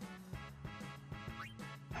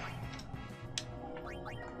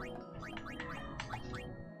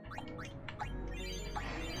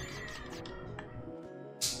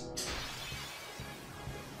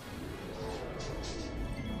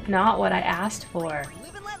 Not what I asked for.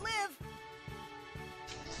 Live and let live.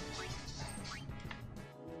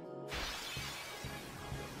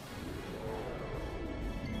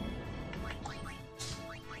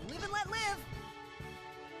 Live and let live.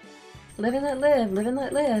 Live and let live. Live and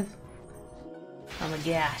let live. Oh my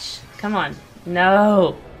gosh. Come on.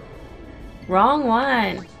 No. Wrong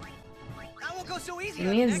one. I won't go so easy Give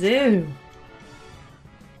on me you a next zoo. time.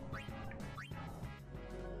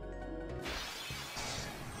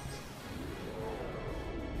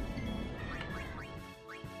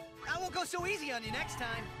 I won't go so easy on you next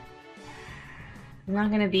time. I'm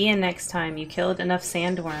not gonna be in next time. You killed enough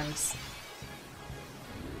sandworms.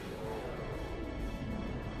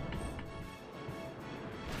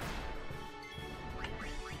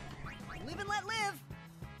 Live and let live.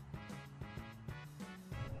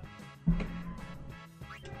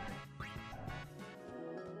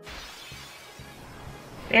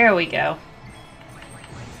 There we go.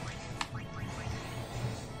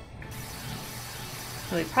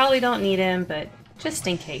 We probably don't need him, but just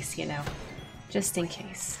in case, you know. Just in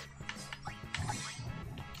case.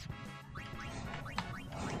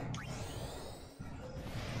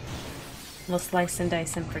 We'll slice and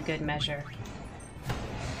dice him for good measure.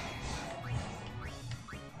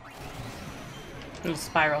 We'll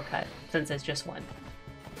spiral cut, since it's just one.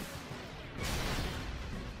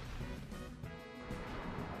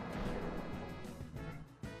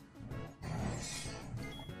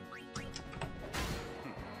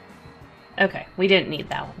 Okay, we didn't need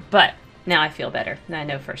that one, but now I feel better. I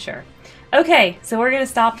know for sure. Okay, so we're gonna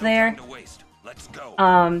stop there. To waste. Let's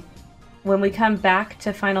go. When we come back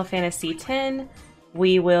to Final Fantasy X,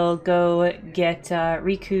 we will go get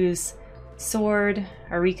Riku's sword,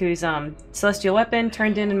 or Riku's celestial weapon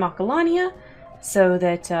turned in Macalania, so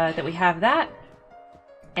that that we have that.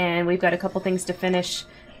 And we've got a couple things to finish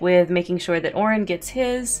with making sure that Auron gets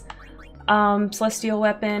his celestial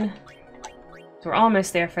weapon. So we're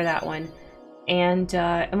almost there for that one. And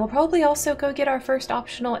we'll probably also go get our first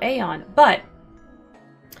optional Aeon. But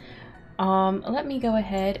let me go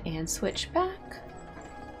ahead and switch back.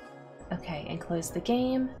 Okay, and close the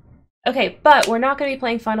game. Okay, but we're not going to be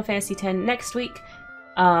playing Final Fantasy X next week.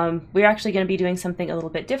 We're actually going to be doing something a little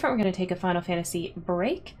bit different. We're going to take a Final Fantasy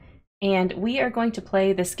break, and we are going to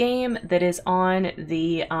play this game that is on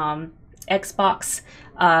the Xbox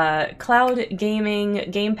cloud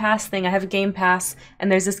gaming Game Pass thing. I have a Game Pass,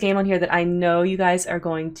 and there's this game on here that I know you guys are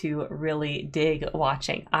going to really dig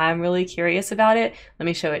watching. I'm really curious about it. Let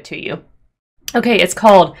me show it to you. Okay, it's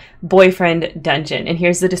called Boyfriend Dungeon, and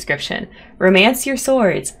here's the description. Romance your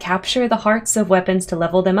swords, capture the hearts of weapons to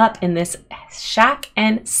level them up in this shack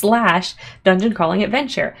and slash dungeon crawling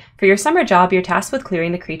adventure. For your summer job, you're tasked with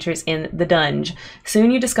clearing the creatures in the dungeon.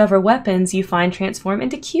 Soon you discover weapons you find transform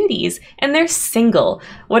into cuties, and they're single.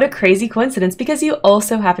 What a crazy coincidence, because you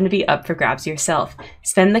also happen to be up for grabs yourself.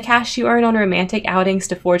 Spend the cash you earn on romantic outings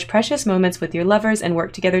to forge precious moments with your lovers and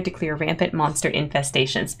work together to clear rampant monster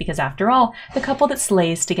infestations, because after all, the couple that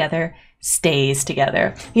slays together stays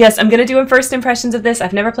together. Yes, I'm gonna do a first impressions of this.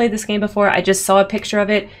 I've never played this game before. I just saw a picture of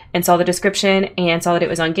it and saw the description and saw that it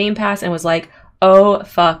was on Game Pass and was like, oh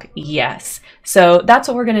fuck yes. So that's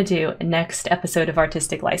what we're gonna do next episode of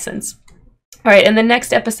Artistic License. All right, in the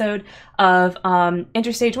next episode of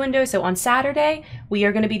Interstage Window, so on Saturday, we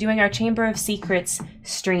are going to be doing our Chamber of Secrets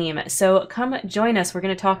stream. So come join us. We're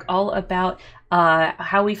going to talk all about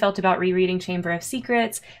how we felt about rereading Chamber of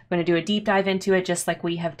Secrets. We're going to do a deep dive into it, just like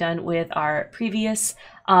we have done with our previous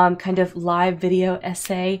kind of live video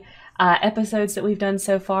essay episodes that we've done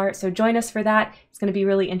so far. So join us for that. It's going to be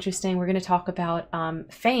really interesting. We're going to talk about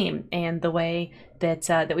fame and the way that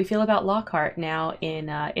that we feel about Lockhart now in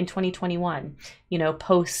 2021. You know,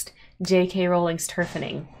 post J.K. Rowling's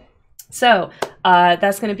turfing. So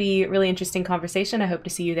that's going to be a really interesting conversation. I hope to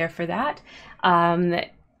see you there for that.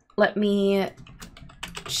 Let me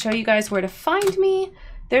show you guys where to find me.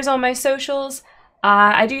 There's all my socials.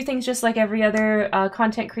 I do things just like every other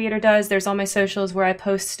content creator does. There's all my socials where I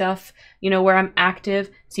post stuff, you know, where I'm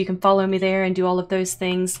active. So you can follow me there and do all of those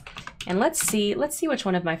things. And let's see which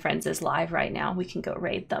one of my friends is live right now. We can go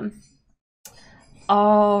raid them.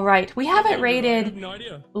 All right, we haven't raided. No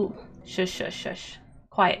idea. Ooh, shush, shush, shush.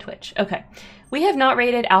 Quiet, Twitch. Okay, we have not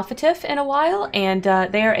raided AlphaTiff in a while, and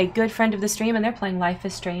they are a good friend of the stream, and they're playing Life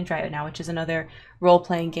is Strange right now, which is another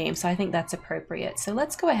role-playing game. So I think that's appropriate. So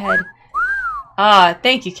let's go ahead. Ah,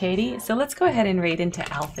 thank you, Katie. So let's go ahead and raid into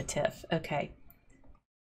AlphaTiff. Okay.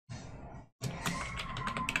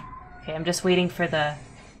 Okay, I'm just waiting for the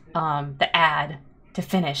ad to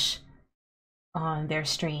finish on their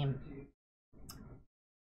stream.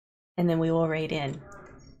 And then we will raid in.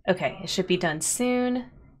 Okay, it should be done soon.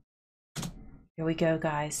 Here we go,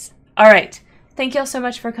 guys. All right. Thank you all so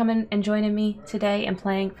much for coming and joining me today and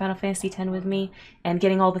playing Final Fantasy X with me and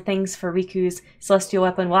getting all the things for Riku's Celestial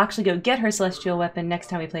Weapon. We'll actually go get her Celestial Weapon next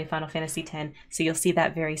time we play Final Fantasy X, so you'll see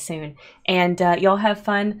that very soon. And y'all have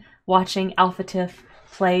fun watching AlphaTiff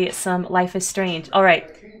play some Life is Strange. All right.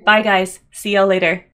 Bye, guys. See y'all later.